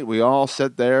it, right? We all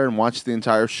sat there and watched the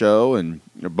entire show, and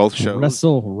both shows.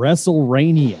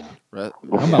 WrestleRania. How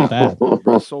about that?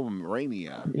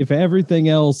 WrestleMania. If everything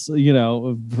else,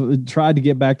 tried to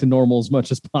get back to normal as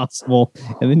much as possible,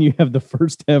 and then you have the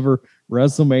first ever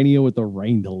WrestleMania with a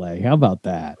rain delay. How about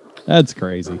that? That's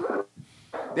crazy.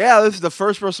 Yeah, this is the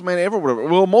first WrestleMania ever.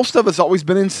 Well, most of us always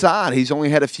been inside. He's only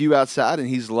had a few outside, and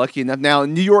he's lucky enough. Now,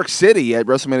 in New York City at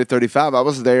WrestleMania 35, I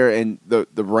was there, and the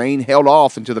rain held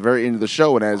off until the very end of the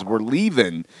show, and as we're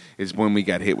leaving is when we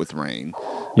got hit with rain.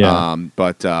 Yeah.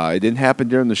 But it didn't happen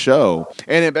during the show.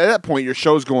 And at that point, your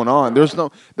show's going on. There's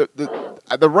no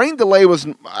the rain delay was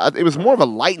more of a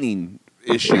lightning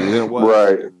issue than it was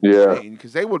right. Yeah,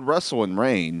 because they would wrestle in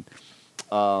rain.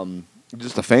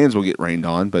 Just the fans will get rained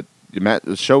on, but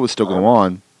the show would still go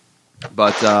on.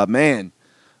 But man,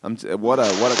 what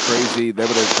a crazy!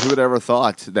 Who would ever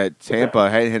thought that Tampa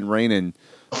hadn't rained in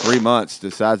 3 months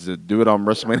decides to do it on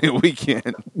WrestleMania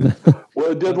weekend?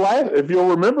 Well, it did last. If you'll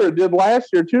remember, it did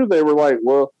last year too. They were like,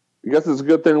 "Well, I guess it's a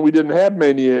good thing we didn't have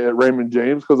Mania at Raymond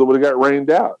James because it would have got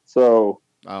rained out." So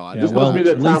this must be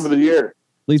that time of the year.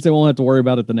 At least they won't have to worry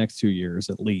about it the next 2 years,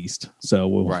 at least.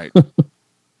 So right,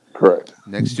 correct.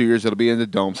 Next 2 years it'll be in the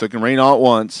dome, so it can rain all at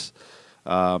once.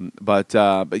 But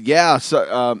yeah.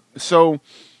 So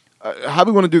how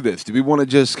do we want to do this? Do we want to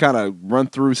just kind of run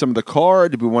through some of the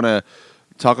card? Do we want to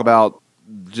talk about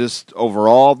just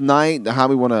overall night? How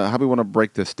we want to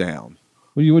break this down?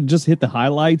 Well, you would just hit the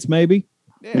highlights, maybe.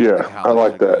 Yeah, I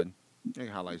like that.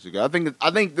 Highlights are good.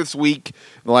 I think this week,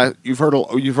 you've heard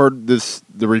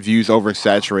the reviews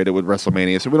oversaturated with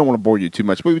WrestleMania, so we don't want to bore you too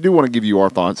much, but we do want to give you our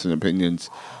thoughts and opinions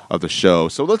of the show.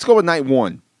 So let's go with night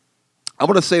 1. I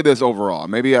want to say this overall.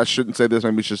 Maybe I shouldn't say this.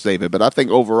 Maybe we should save it. But I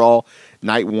think overall,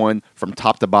 night 1 from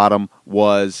top to bottom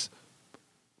was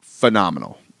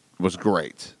phenomenal. It was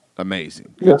great,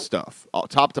 amazing, good stuff,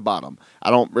 top to bottom.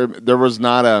 There was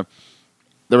not a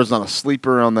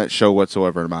sleeper on that show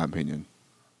whatsoever, in my opinion.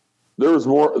 There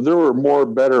were more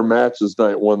better matches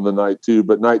night 1 than night 2,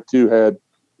 but night 2 had,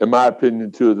 in my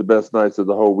opinion, 2 of the best nights of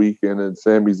the whole weekend, and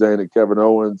Sami Zayn and Kevin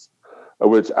Owens,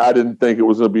 which I didn't think it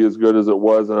was going to be as good as it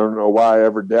was. And I don't know why I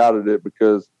ever doubted it,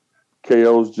 because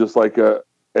KO's just like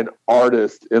an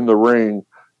artist in the ring.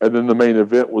 And then the main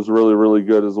event was really, really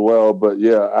good as well. But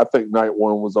yeah, I think night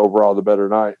 1 was overall the better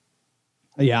night.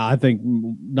 Yeah, I think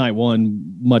night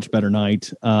 1, much better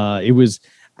night. It was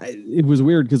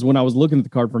weird because when I was looking at the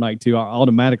card for night 2, I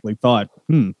automatically thought,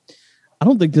 I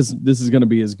don't think this is going to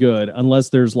be as good unless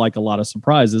there's like a lot of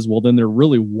surprises. Well, then there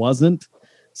really wasn't.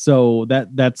 So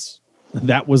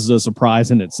that was a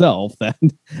surprise in itself. That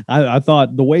I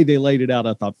thought the way they laid it out,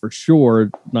 I thought for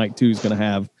sure night 2 is going to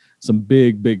have some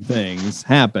big things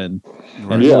happen,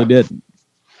 and it really didn't.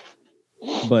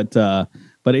 But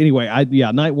anyway,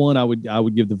 night 1 I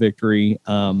would give the victory.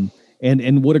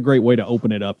 And what a great way to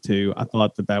open it up too. I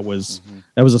thought that was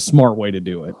a smart way to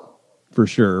do it for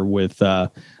sure with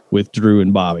Drew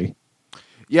and Bobby.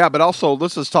 Yeah, but also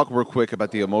let's just talk real quick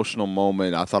about the emotional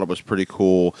moment. I thought it was pretty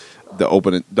cool to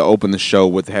open the show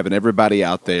with having everybody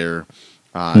out there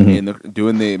and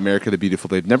doing the America the Beautiful.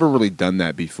 They've never really done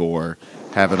that before,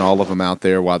 having all of them out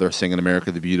there while they're singing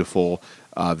America the Beautiful.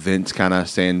 Vince kind of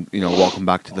saying, welcome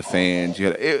back to the fans.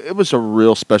 It was a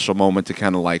real special moment to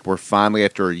kind of like, we're finally,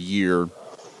 after a year,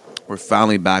 we're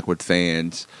finally back with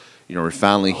fans. We're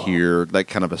finally here, that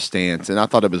kind of a stance. And I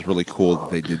thought it was really cool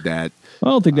that they did that. I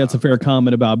don't think that's a fair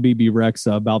comment about BB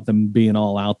Rexa, about them being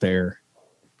all out there.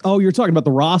 Oh, you're talking about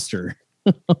the roster.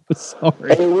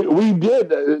 Sorry. Hey, we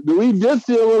did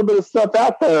see a little bit of stuff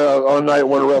out there on night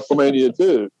one of WrestleMania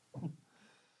too.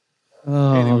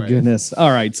 Oh, Anyways. Goodness. All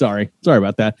right. Sorry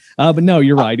about that. But no,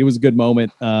 you're right. It was a good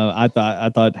moment. I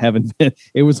thought having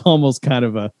it was almost kind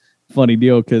of a funny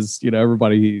deal because,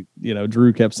 everybody,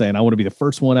 Drew kept saying, I want to be the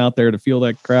first one out there to feel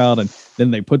that crowd. And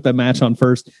then they put that match on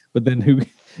first. But then who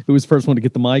was the first one to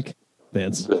get the mic?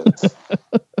 Vince.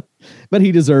 But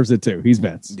he deserves it too. He's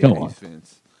Vince. Come on. He's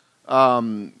Vince.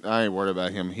 I ain't worried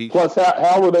about him. Plus,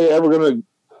 how were they ever going to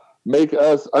make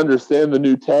us understand the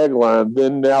new tagline,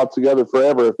 then, now, together,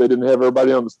 forever, if they didn't have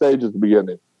everybody on the stage at the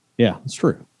beginning? Yeah, it's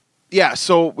true. Yeah,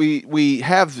 so we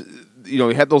have,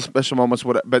 we had those special moments.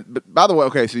 But by the way,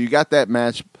 okay, so you got that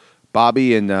match,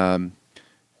 Bobby and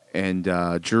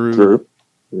Drew.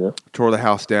 Yeah. Tore the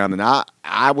house down, and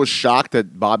I was shocked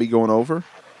at Bobby going over,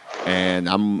 and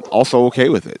I'm also okay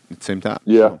with it at the same time.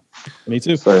 Yeah, me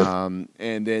too. And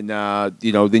then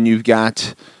then you've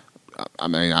got.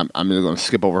 I'm going to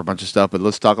skip over a bunch of stuff, but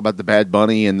let's talk about the Bad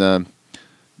Bunny and the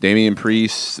Damian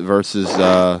Priest versus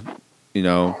Hey.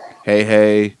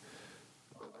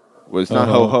 Well, it's not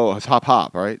ho ho, it's hop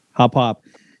hop, right? Hop hop.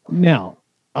 Now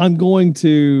I'm going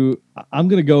to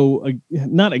go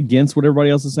not against what everybody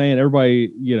else is saying. Everybody,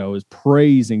 is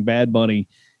praising Bad Bunny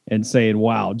and saying,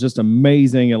 wow, just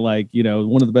amazing. And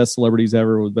one of the best celebrities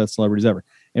ever, was the best celebrities ever.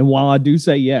 And while I do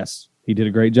say, yes, he did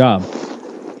a great job,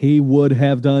 he would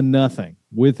have done nothing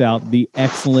without the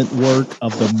excellent work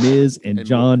of The Miz and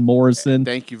John Morrison.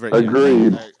 Thank you very much.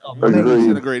 Agreed.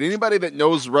 Anybody that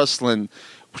knows wrestling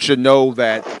should know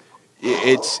that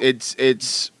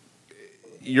it's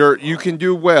you can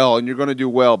do well and you're going to do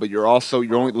well, but you're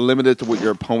only limited to what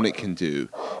your opponent can do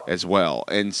as well.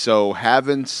 And so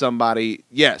having somebody,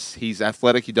 yes, he's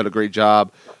athletic, he did a great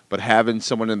job, but having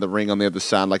someone in the ring on the other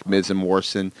side like Miz and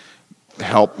Morrison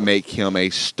helped make him a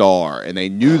star, and they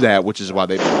knew that, which is why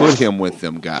they put him with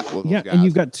them guys. And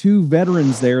you've got two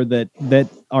veterans there that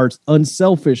are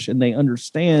unselfish, and they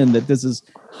understand that this is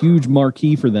huge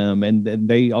marquee for them, and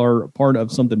they are part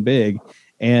of something big.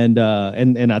 And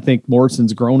I think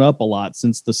Morrison's grown up a lot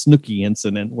since the Snooki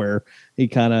incident, where he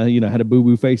kind of had a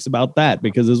boo-boo face about that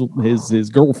because his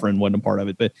girlfriend wasn't a part of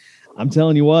it. But I'm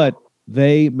telling you what,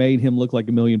 they made him look like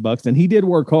 $1 million, and he did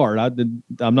work hard.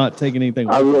 I'm not taking anything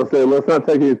away. I was going to say, let's not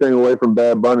take anything away from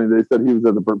Bad Bunny. They said he was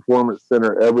at the Performance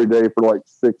Center every day for like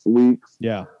 6 weeks.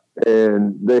 Yeah,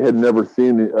 and they had never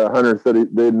seen. Hunter said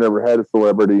they'd never had a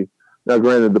celebrity. Now,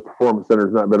 granted, the Performance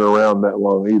Center's not been around that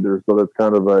long either, so that's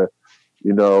kind of a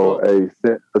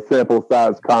sample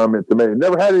size comment to make.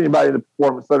 Never had anybody in the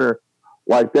Performance Center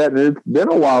like that, and it's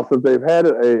been a while since they've had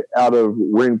a out of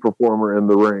ring performer in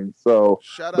the ring. So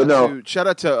shout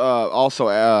out to also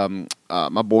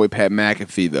my boy Pat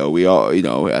McAfee, though. We all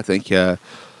I think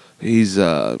he's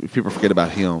people forget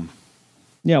about him.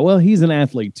 Yeah, well, he's an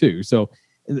athlete too, so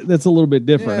that's a little bit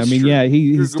different. Yeah, I mean, true. yeah,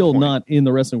 he's still not in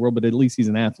the wrestling world, but at least he's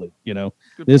an athlete. Good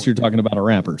this point. You're talking about a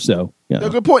rapper, so yeah. No,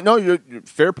 good point. No, you're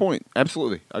fair point.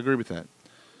 Absolutely, I agree with that.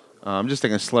 I'm just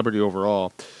thinking celebrity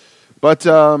overall, but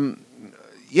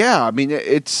yeah, I mean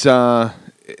it's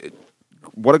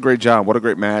what a great job, what a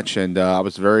great match, and I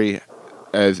was very,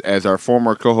 as our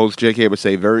former co-host JK would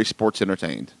say, very sports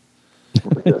entertained.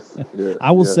 Yes.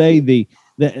 I will say the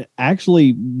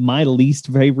actually my least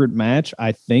favorite match,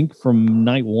 I think, from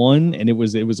night one, and it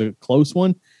was a close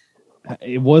one.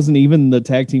 It wasn't even the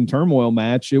tag team turmoil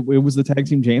match. It was the tag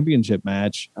team championship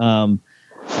match. And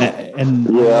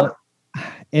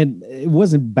it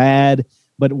wasn't bad,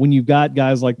 but when you've got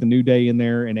guys like the New Day in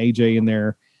there and AJ in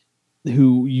there,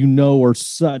 who are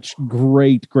such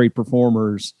great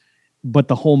performers, but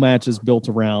the whole match is built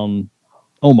around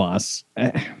Omos.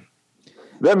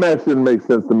 That match didn't make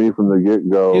sense to me from the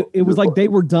get-go. It was like they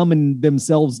were dumbing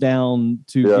themselves down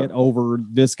to get over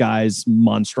this guy's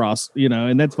monstrosity,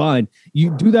 and that's fine. You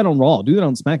do that on Raw, do that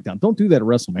on SmackDown. Don't do that at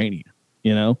WrestleMania,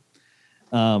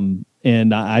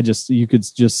 And I you could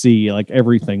just see like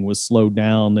everything was slowed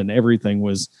down and everything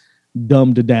was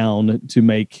dumbed down to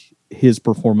make his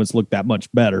performance look that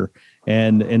much better.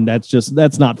 And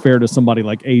that's not fair to somebody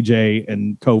like AJ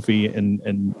and Kofi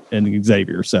and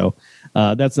Xavier. So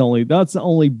that's the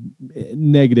only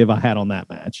negative I had on that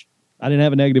match. I didn't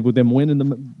have a negative with them winning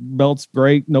the belts.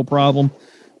 Great, no problem.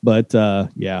 But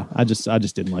yeah, I just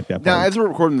didn't like that part. Now, as we're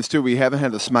recording this too, we haven't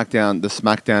had the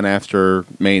SmackDown after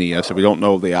Mania, so we don't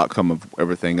know the outcome of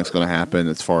everything that's going to happen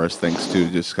as far as things too.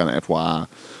 Just kind of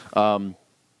FYI.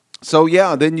 So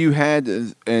yeah, then you had,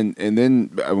 and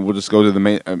then we'll just go to the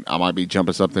main. I might be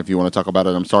jumping something if you want to talk about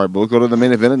it. I'm sorry, but we'll go to the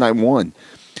main event of night one.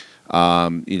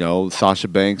 Sasha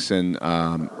Banks and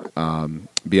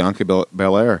Bianca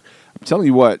Belair. I'm telling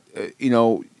you what,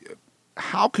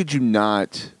 how could you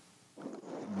not?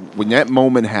 When that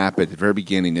moment happened at the very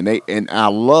beginning, and I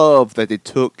love that they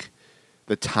took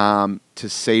the time to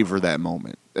savor that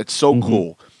moment. That's so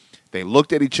cool. They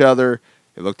looked at each other.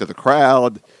 They looked at the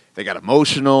crowd. They got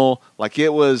emotional. Like,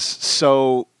 it was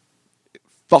so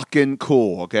fucking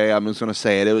cool, okay? I'm just going to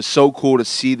say it. It was so cool to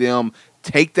see them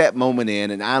take that moment in,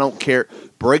 and I don't care.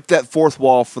 Break that fourth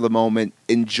wall for the moment.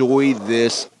 Enjoy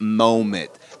this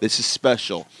moment. This is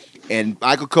special. And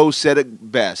Michael Cole said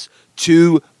it best.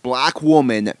 2 black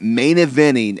women main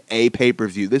eventing a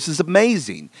pay-per-view. This is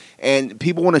amazing. And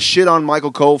people want to shit on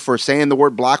Michael Cole for saying the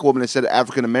word black woman instead of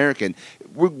African American.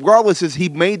 Regardless, he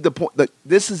made the point that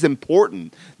this is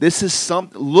important. This is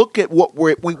something. Look at what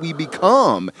we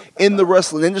become in the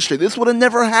wrestling industry. This would have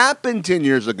never happened 10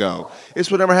 years ago. This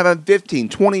would never happen 15,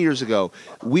 20 years ago.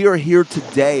 We are here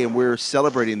today, and we're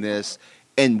celebrating this.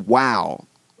 And wow,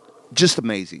 just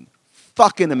amazing.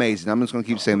 Fucking amazing. I'm just going to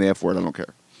keep saying the F word. I don't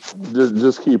care.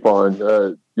 Just keep on.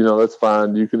 That's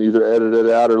fine. You can either edit it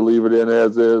out or leave it in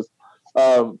as is.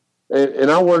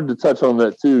 And I wanted to touch on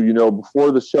that too.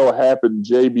 Before the show happened,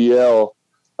 JBL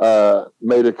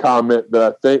made a comment that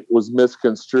I think was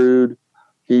misconstrued.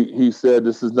 He said,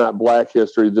 "This is not Black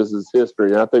history. This is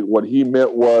history." And I think what he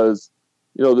meant was,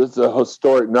 this is a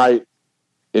historic night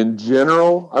in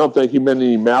general. I don't think he meant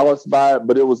any malice by it,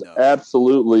 but it was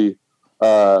absolutely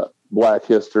Black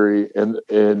history, and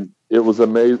it was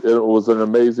amazing. It was an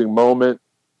amazing moment.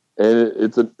 And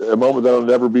it's a moment that'll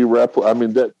never be replicated. I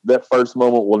mean, that first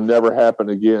moment will never happen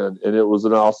again. And it was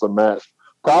an awesome match.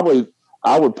 Probably,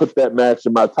 I would put that match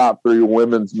in my top 3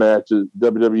 women's matches,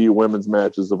 WWE women's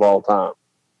matches of all time.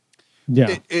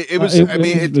 Yeah, it was. It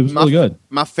was really good.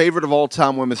 My favorite of all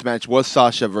time women's match was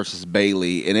Sasha versus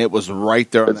Bayley, and it was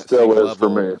right there. It still is for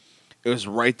me. It was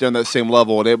right there on that same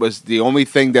level, and it was the only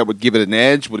thing that would give it an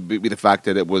edge would be the fact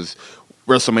that it was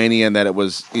WrestleMania and that it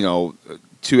was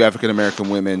 2 African American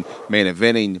women main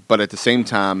eventing, but at the same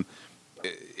time,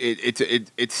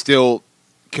 it still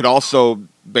could also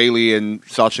Bayley and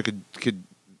Sasha could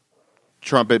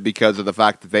trump it because of the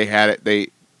fact that they had it. They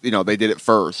did it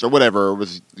first or whatever it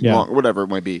was, long, or whatever it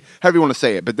might be, however you want to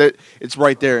say it. But it's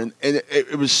right there, and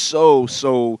it was so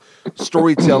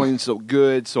storytelling, so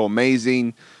good, so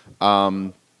amazing.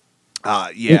 And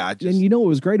what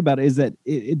was great about it is that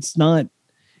it's not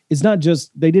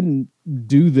just they didn't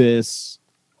do this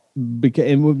because,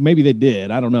 and maybe they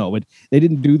did, I don't know, but they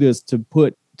didn't do this to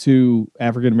put 2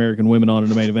 African American women on in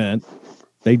the main event.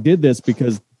 They did this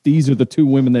because these are the 2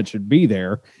 women that should be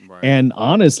there. Right. And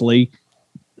honestly,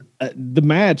 the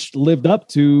match lived up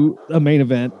to a main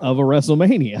event of a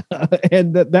WrestleMania.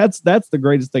 And that's the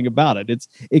greatest thing about it.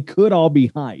 It could all be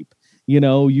hype.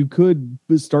 You could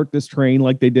start this train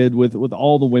like they did with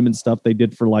all the women's stuff they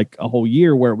did for like a whole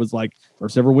year, where it was like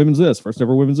first ever women's this, first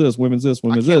ever women's this, women's this,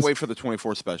 women's this. I can't wait for the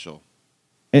 24 special.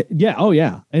 Yeah. Oh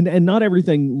yeah. And not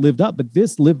everything lived up, but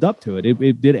this lived up to it.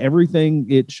 It did everything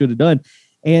it should have done.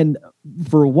 And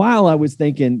for a while I was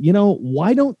thinking,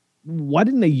 why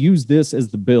didn't they use this as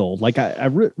the build? Like I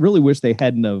really wish they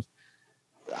hadn't have.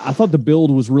 I thought the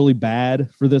build was really bad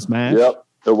for this match. Yep.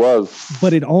 It was.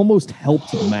 But it almost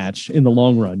helped the match in the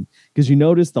long run, because you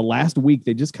notice the last week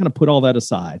they just kind of put all that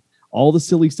aside. All the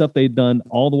silly stuff they'd done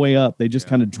all the way up, they just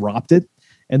kind of dropped it.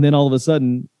 And then all of a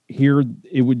sudden here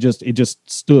it just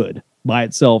stood by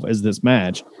itself as this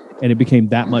match, and it became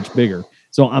that much bigger.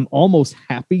 So I'm almost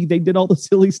happy they did all the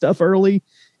silly stuff early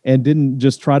and didn't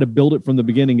just try to build it from the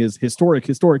beginning as historic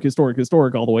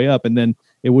all the way up. And then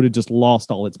it would have just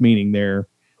lost all its meaning there,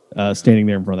 standing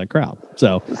there in front of that crowd.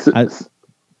 So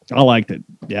I liked it.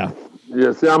 Yeah.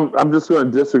 Yeah. See, I'm just going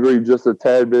to disagree just a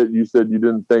tad bit. You said you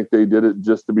didn't think they did it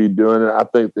just to be doing it. I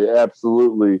think they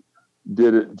absolutely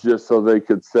did it just so they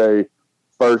could say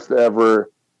first ever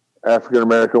African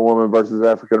American woman versus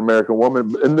African American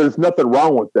woman. And there's nothing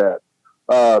wrong with that.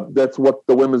 That's what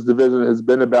the women's division has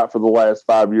been about for the last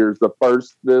 5 years. The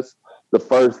first this, the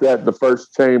first that, the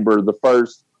first chamber, the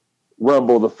first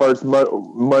Rumble, the first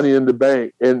Money in the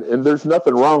Bank, and there's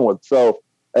nothing wrong with it. So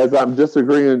as I'm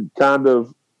disagreeing kind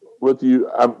of with you,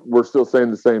 we're still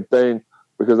saying the same thing,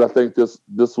 because I think this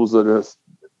was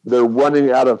they're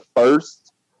running out of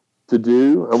first to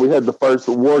do, and we had the first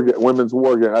women's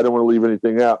war game. I don't want to leave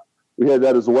anything out. We had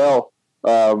that as well,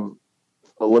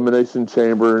 Elimination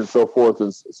Chamber and so forth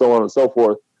and so on and so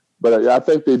forth. But I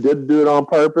think they did do it on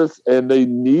purpose, and they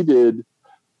needed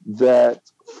that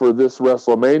for this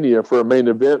WrestleMania, for a main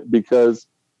event, because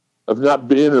of not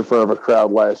being in front of a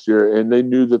crowd last year, and they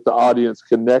knew that the audience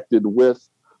connected with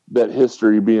that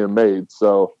history being made.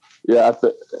 So yeah,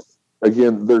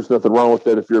 again, there's nothing wrong with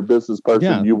that. If you're a business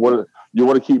person, you want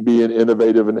to keep being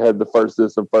innovative and have the first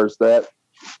this and first that,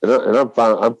 and I'm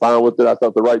fine. I'm fine with it. I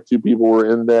thought the right two people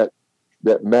were in that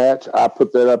match. I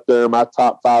put that up there in my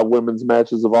top 5 women's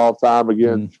matches of all time.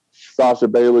 Again, Sasha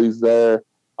Bailey's there.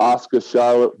 Asuka,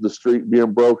 Charlotte, the streak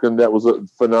being broken. That was a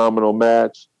phenomenal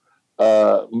match.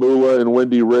 Moolah and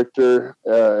Wendy Richter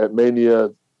at Mania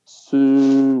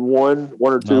 1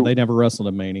 or 2. No, they never wrestled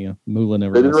at Mania. Moolah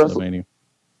never wrestled at Mania.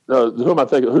 No, who am I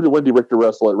thinking? Who did Wendy Richter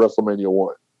wrestle at WrestleMania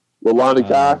 1? Leilani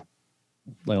Kai?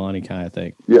 Leilani Kai, I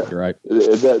think. Yeah. You're right.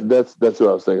 That's who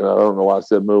I was thinking. I don't know why I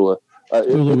said Moolah.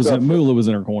 Moolah was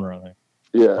in her corner, I think.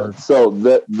 Yeah. So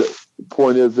the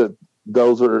point is that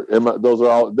those are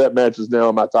all. That match is now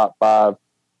in my top 5,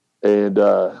 and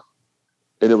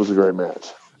it was a great match.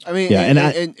 I mean, yeah,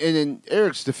 and in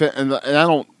Eric's defense, and I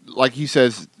don't, like he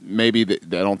says, maybe I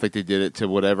don't think they did it to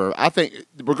whatever. I think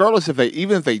regardless if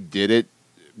they did it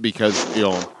because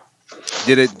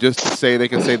did it just to say they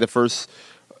can say the first.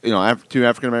 Two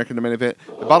African American to main event.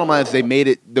 The bottom line is they made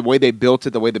it the way they built it,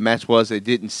 the way the match was. It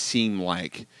didn't seem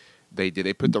like they did.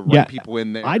 They put the right people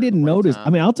in there. I didn't notice.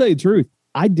 I mean, I'll tell you the truth.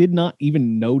 I did not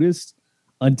even notice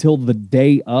until the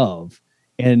day of,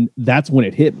 and that's when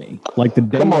it hit me. Like the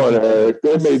day. Come on, Eric.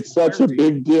 They made such a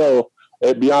big deal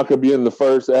at Bianca being the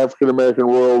first African American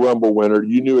Royal Rumble winner.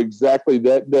 You knew exactly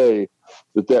that day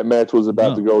that match was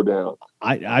about to go down.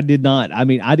 I did not. I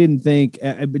mean, I didn't think.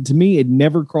 To me, it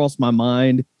never crossed my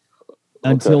mind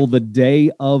until the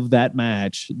day of that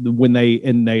match, when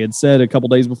they had said a couple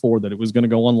days before that it was going to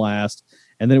go on last,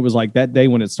 and then it was like that day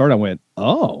when it started. I went,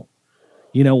 oh,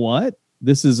 you know what?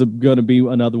 This is going to be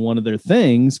another one of their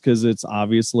things, because it's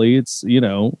obviously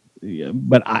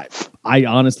but I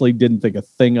honestly didn't think a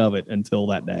thing of it until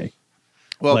that day.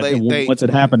 Well, once it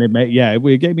happened,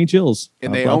 it gave me chills.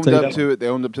 And they owned up to it. They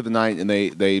owned up to the night, and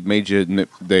they made you.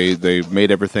 They made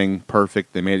everything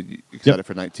perfect. They made it excited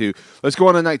for night 2. Let's go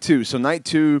on to night 2. So night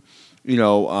 2,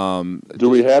 do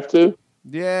we have to?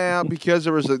 Yeah, because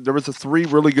there was 3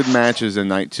 really good matches in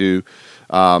night 2.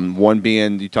 One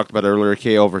being you talked about earlier,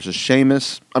 KO versus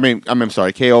Sheamus. I'm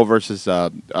sorry, KO versus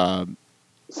Sami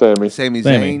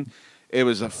Zayn. It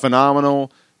was a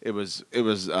phenomenal. It was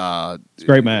a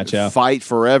great match, yeah. Fight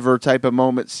forever type of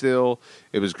moment. Still,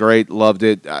 it was great. Loved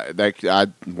it. I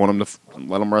want them to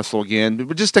let them wrestle again.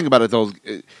 But just think about it, though.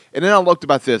 And then I looked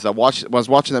about this. When I was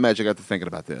watching that match, I got to thinking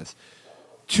about this.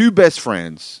 2 best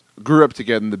friends grew up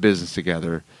together in the business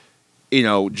together.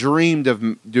 Dreamed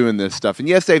of doing this stuff. And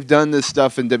yes, they've done this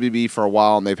stuff in WWE for a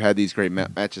while, and they've had these great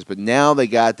matches. But now they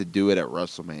got to do it at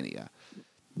WrestleMania.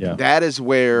 Yeah, that is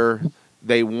where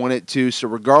they want it to. So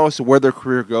regardless of where their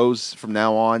career goes from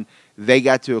now on, they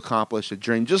got to accomplish a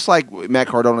dream. Just like Matt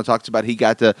Cardona talks about, he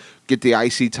got to get the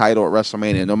IC title at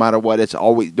WrestleMania. No matter what, it's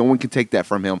always no one can take that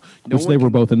from him. Which they were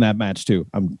both in that match too.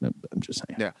 I'm just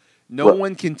saying. Yeah, no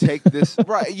one can take this.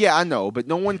 Right? Yeah, I know, but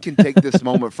no one can take this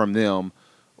moment from them,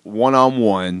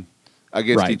 1-on-1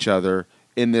 against each other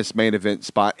in this main event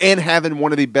spot, and having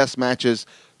one of the best matches,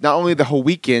 not only the whole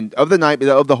weekend of the night, but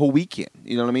of the whole weekend.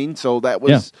 You know what I mean? So that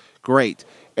was great.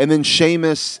 And then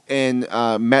Sheamus and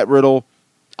Matt Riddle.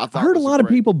 I heard a lot of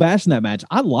people bashing that match.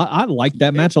 I liked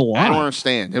that match a lot. I don't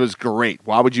understand. It was great.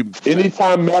 Why would you?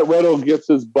 Anytime Matt Riddle gets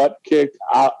his butt kicked,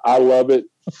 I love it.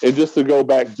 And just to go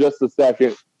back just a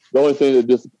second, the only thing that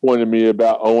disappointed me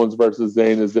about Owens versus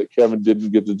Zayn is that Kevin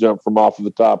didn't get to jump from off of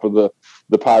the top of the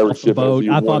pirate ship.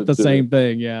 I thought the same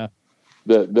thing. Yeah.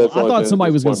 I thought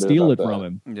somebody was going to steal it from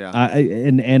him. Yeah.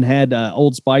 And had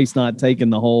Old Spice not taken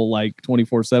the whole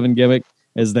 24/7 gimmick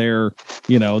as their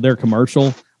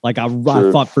commercial. I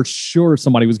thought for sure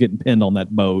somebody was getting pinned on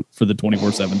that boat for the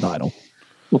 24/7 title.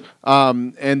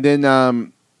 And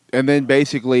then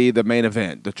basically the main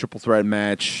event, the triple threat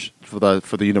match for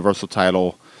the Universal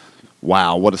title.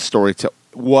 Wow, what a story!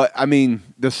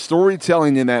 The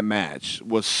storytelling in that match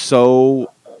was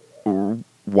so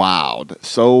wild,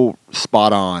 so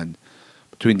spot on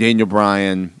between Daniel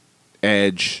Bryan,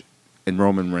 Edge, and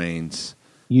Roman Reigns.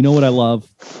 You know what I love?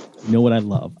 You know what I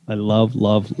love? I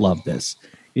love this.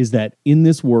 Is that in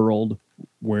this world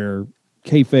where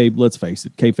kayfabe, let's face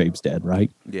it, kayfabe's dead,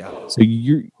 right? Yeah. So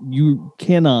you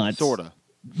cannot Sorta.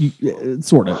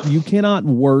 You cannot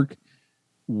work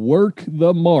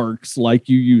the marks like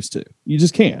you used to. You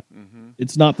just can't.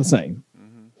 It's not the same.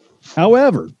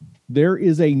 However, there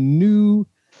is a new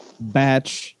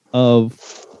batch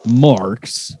of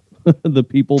marks, the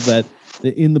people that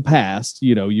in the past,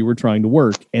 you were trying to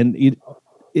work, and it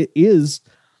is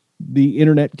the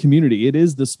internet community. It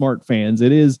is the smart fans.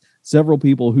 It is several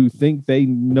people who think they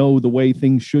know the way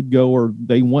things should go, or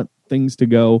they want things to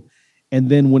go. And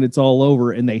then when it's all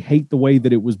over and they hate the way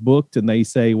that it was booked and they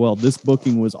say, well, this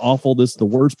booking was awful, this is the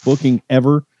worst booking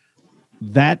ever.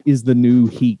 That is the new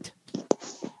heat.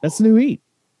 That's the new heat.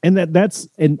 And that's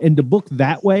to book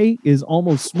that way is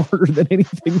almost smarter than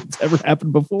anything that's ever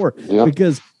happened before. Yep.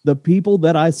 Because the people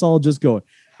that I saw just going,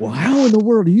 well, how in the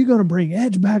world are you going to bring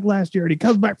Edge back last year? And he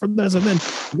comes back from this, and then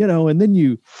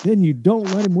you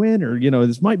don't let him win, or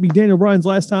this might be Daniel Bryan's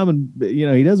last time, and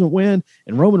he doesn't win,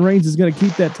 and Roman Reigns is going to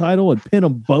keep that title and pin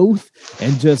them both,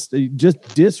 and just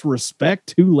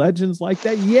disrespect two legends like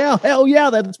that. Yeah, hell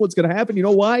yeah, that's what's going to happen. You know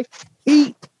why?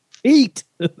 Heat.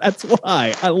 That's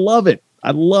why I love it.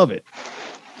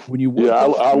 When you I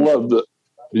love the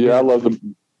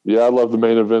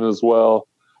main event as well.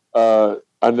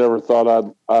 I never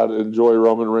thought I'd enjoy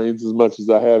Roman Reigns as much as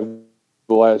I have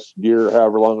the last year,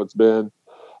 however long it's been.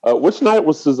 Which night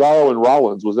was Cesaro and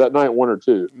Rollins? Was that night 1 or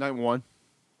 2? Night 1.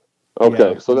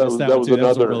 Okay, yeah, so that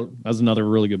was another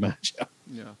really good match.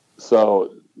 Yeah.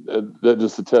 So that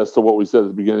just attests to what we said at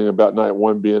the beginning about night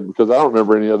 1 being, because I don't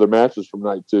remember any other matches from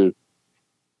night 2.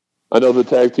 I know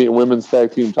the women's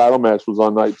tag team title match was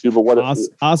on night 2, but what?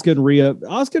 Asuka and Rhea.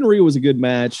 Asuka and Rhea was a good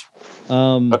match.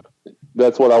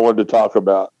 That's what I wanted to talk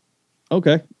about.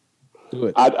 Okay, do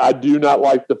it. I do not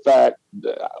like the fact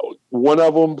that one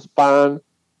of them's fine,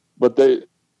 but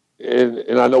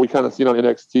and I know we kind of seen on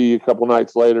NXT a couple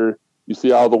nights later. You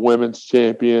see all the women's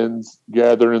champions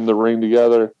gathering in the ring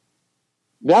together.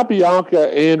 Now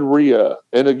Bianca and Rhea,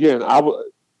 and again,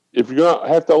 if you're gonna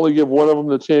have to only give one of them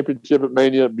the championship at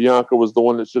Mania, Bianca was the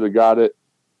one that should have got it.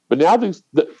 But now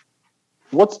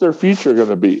what's their future going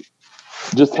to be?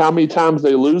 Just how many times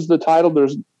they lose the title?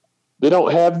 They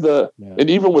don't have and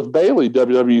even with Bayley,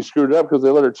 WWE screwed it up because they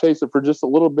let her chase it for just a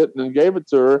little bit and then gave it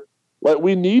to her. Like,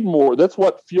 we need more. That's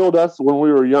what fueled us when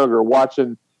we were younger,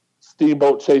 watching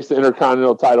Steamboat chase the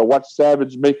Intercontinental title, watch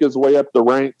Savage make his way up the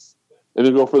ranks and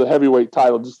then go for the heavyweight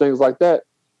title, just things like that.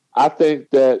 I think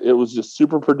that it was just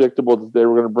super predictable that they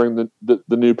were going to bring the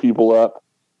new people up.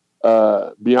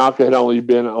 Bianca had only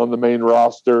been on the main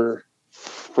roster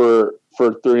for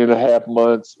 3.5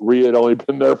 months. Rhea had only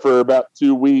been there for about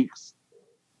 2 weeks.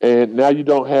 And now you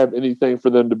don't have anything for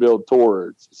them to build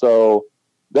towards. So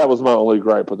that was my only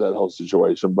gripe with that whole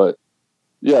situation. But,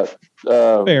 yeah.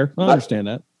 Fair. I understand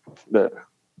that. Yeah.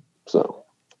 So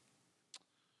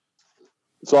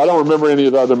I don't remember any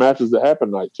of the other matches that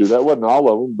happened night 2. That wasn't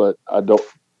all of them, but I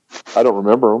don't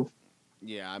remember them.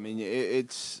 Yeah, I mean,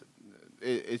 it's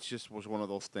just was one of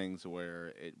those things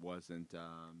where it wasn't,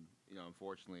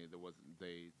 unfortunately, there wasn't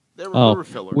they were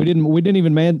filler. We didn't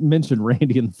even mention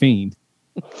Randy and the Fiend.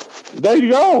 There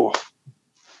you go.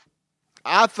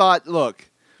 I thought the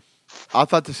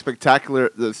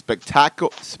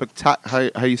spectacle,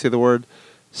 how you say the word?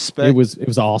 It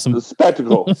was awesome. The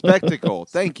spectacle. Spectacle.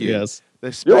 Thank you. Yes.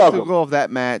 The spectacle of that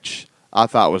match, I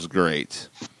thought was great.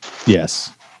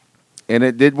 Yes. And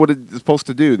it did what it's supposed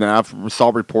to do. Now, I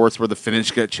saw reports where the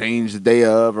finish got changed the day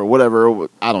of or whatever.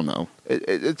 I don't know.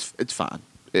 It's fine.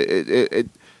 I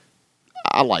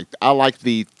liked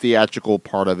the theatrical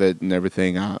part of it and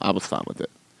everything. I was fine with it.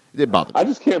 It didn't bother me. I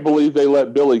just can't believe they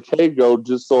let Billy Kay go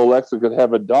just so Alexa could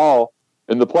have a doll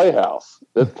in the Playhouse.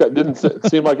 That didn't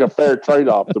seem like a fair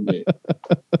trade-off to me.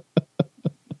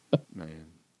 Man.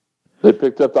 They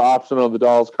picked up the option on the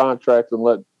doll's contract and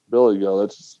let Billy go.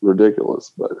 That's just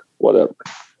ridiculous, but whatever.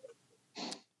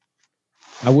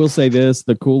 I will say this: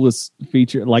 the coolest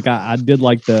feature, like I did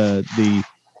like the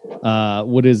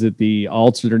what is it? The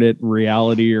alternate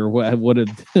reality, or what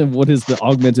is the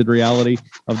augmented reality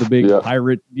of the big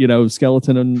pirate,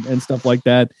 skeleton and stuff like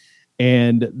that.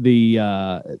 And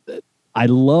I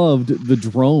loved the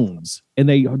drones, and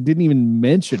they didn't even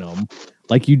mention them.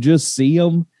 Like, you just see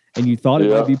them, and you thought it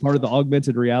might be part of the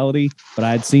augmented reality, but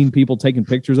I had seen people taking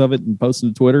pictures of it and posting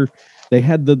to Twitter. They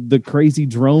had the crazy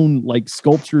drone like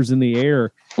sculptures in the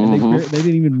air, and they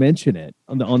didn't even mention it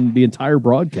on the entire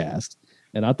broadcast.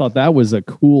 And I thought that was a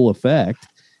cool effect.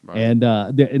 Right.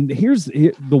 And here's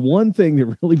the one thing that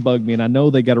really bugged me, and I know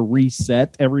they got to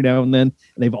reset every now and then,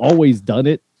 and they've always done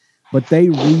it, but they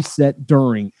reset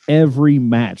during every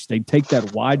match. They take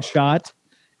that wide shot,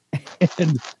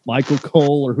 and Michael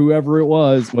Cole or whoever it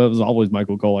was always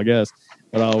Michael Cole, I guess,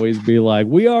 would always be like,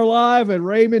 "We are live at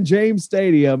Raymond James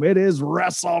Stadium. It is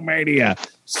WrestleMania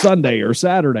Sunday or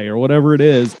Saturday or whatever it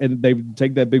is," and they would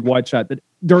take that big wide shot that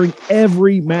during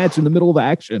every match in the middle of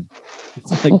action.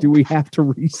 It's like, do we have to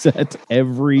reset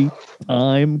every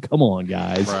time? Come on,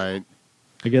 guys. Right.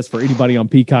 I guess for anybody on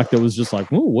Peacock that was just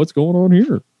like, "Oh, what's going on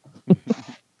here?"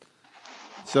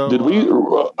 So Did we?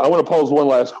 I want to pose one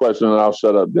last question, and I'll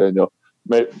shut up, Daniel.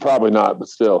 Probably not, but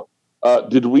still.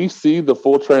 Did we see the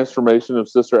full transformation of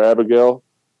Sister Abigail?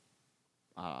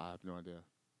 I have no idea.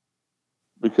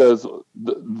 Because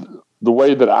the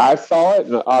way that I saw it,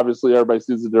 and obviously everybody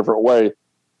sees it a different way,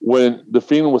 when the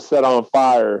Fiend was set on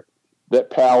fire,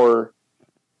 that power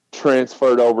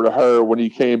transferred over to her. When he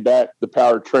came back, the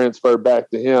power transferred back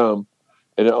to him,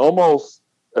 and it almost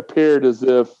appeared as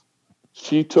if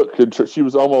she took control. She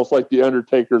was almost like the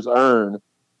Undertaker's urn.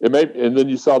 And then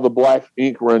you saw the black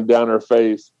ink run down her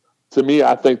face. To me,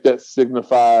 I think that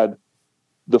signified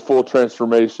the full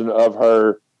transformation of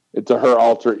her into her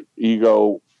alter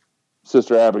ego,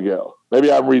 Sister Abigail.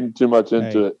 Maybe I'm reading too much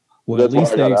into it. Well, at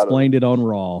least they explained it on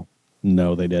Raw.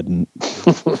 No, they didn't.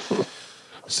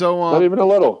 So not even a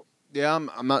little. Yeah,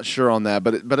 I'm not sure on that,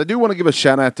 but I do want to give a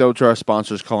shout out though to our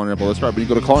sponsors, Colin Rebel. That's right. When you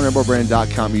go to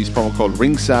ColinRebelBrand.com, use promo code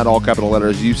Ringside, all capital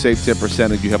letters. You save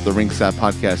 10% and you help the Ringside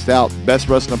podcast out. Best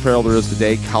wrestling apparel there is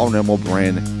today.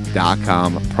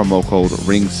 ColinRebelBrand.com, promo code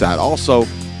Ringside. Also,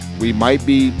 we might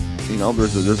be,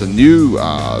 there's a new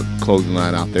clothing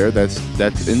line out there that's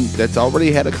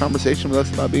already had a conversation with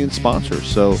us about being sponsors.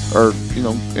 So,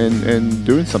 and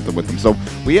doing something with them. So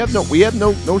we have no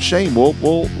shame.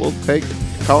 We'll take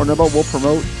Colin Rebel. We'll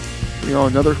promote,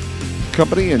 another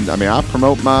company, and I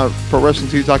promote my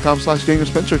ProWrestlingTees.com/Daniel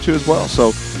Spencer too as well.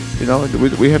 So,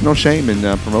 we have no shame in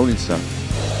promoting stuff,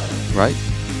 right?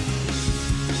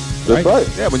 That's right.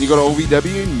 Yeah, when you go to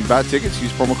OVW and you buy tickets,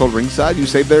 use promo code Ringside. You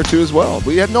save there too as well.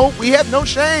 We have no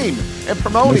shame in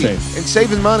promoting and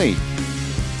saving money.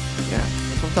 Yeah,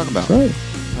 that's what I'm talking about. That's right.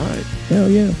 All right. Hell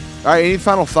yeah. All right. Any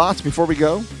final thoughts before we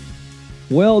go?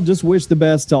 Well, just wish the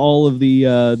best to all of the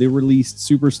released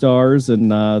superstars,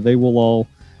 and they will all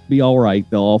be all right.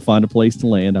 They'll all find a place to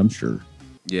land, I'm sure.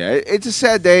 Yeah, it's a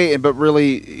sad day, but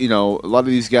really, a lot of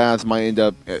these guys might end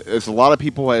up. As a lot of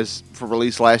people, as for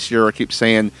release last year, I keep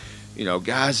saying,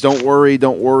 guys, don't worry,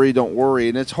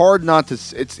 and it's hard not to.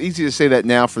 It's easy to say that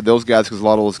now for those guys because a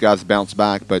lot of those guys bounce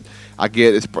back. But I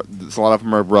get it's a lot of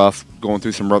them are rough, going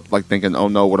through some rough, like thinking, oh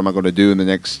no, what am I going to do in the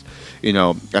next,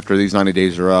 after these 90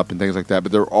 days are up and things like that.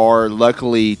 But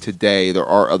luckily today, there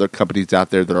are other companies out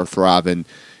there that are thriving.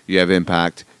 You have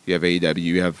Impact, you have AEW,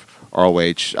 you have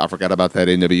ROH. I forgot about that.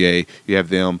 NWA. You have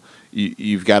them.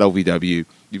 You've got OVW.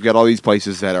 You've got all these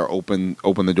places that are open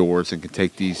the doors and can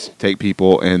take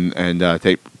people and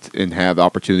have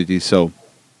opportunities. So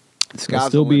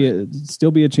there'll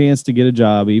still be a chance to get a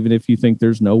job, even if you think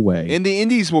there's no way. And the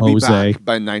Indies will be back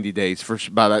by 90 days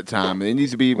by that time. The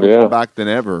Indies will be more back than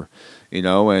ever,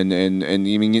 and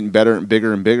even getting better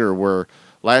and bigger. Where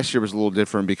last year was a little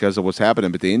different because of what's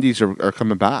happening, but the Indies are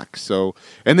coming back. So,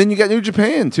 and then you got New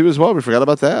Japan too as well. We forgot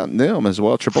about that. Them as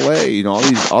well. AAA.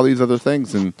 All these other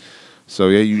things. And so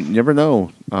yeah, you never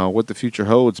know what the future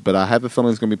holds. But I have a feeling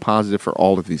it's going to be positive for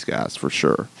all of these guys for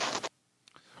sure.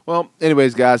 Well,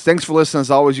 anyways, guys, thanks for listening.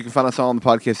 As always, you can find us all on the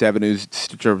podcast avenues: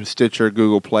 Stitcher,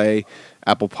 Google Play,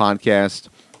 Apple Podcast,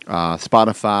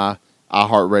 Spotify,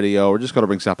 iHeartRadio, or just go to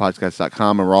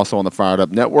ringsidepodcast.com. And we're also on the Fired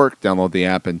Up Network. Download the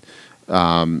app and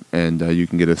you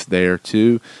can get us there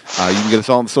too. You can get us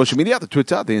all on the social media, the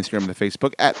Twitter, the Instagram, and the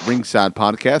Facebook at Ringside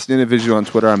Podcast. Individually on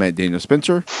Twitter, I'm at Daniel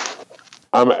Spencer.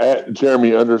 I'm at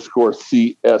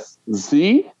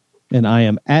Jeremy_CSZ. And I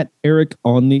am at Eric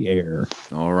on the air.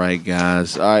 All right,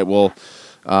 guys. All right, well,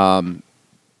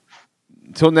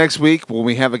 until next week when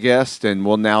we have a guest, and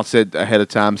we'll announce it ahead of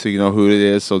time so you know who it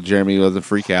is so Jeremy doesn't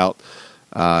freak out.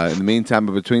 In the meantime,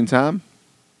 in between time,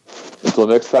 until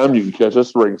next time, you can catch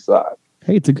us ringside.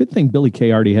 Hey, it's a good thing Billy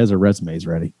Kay already has her resumes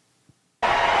ready.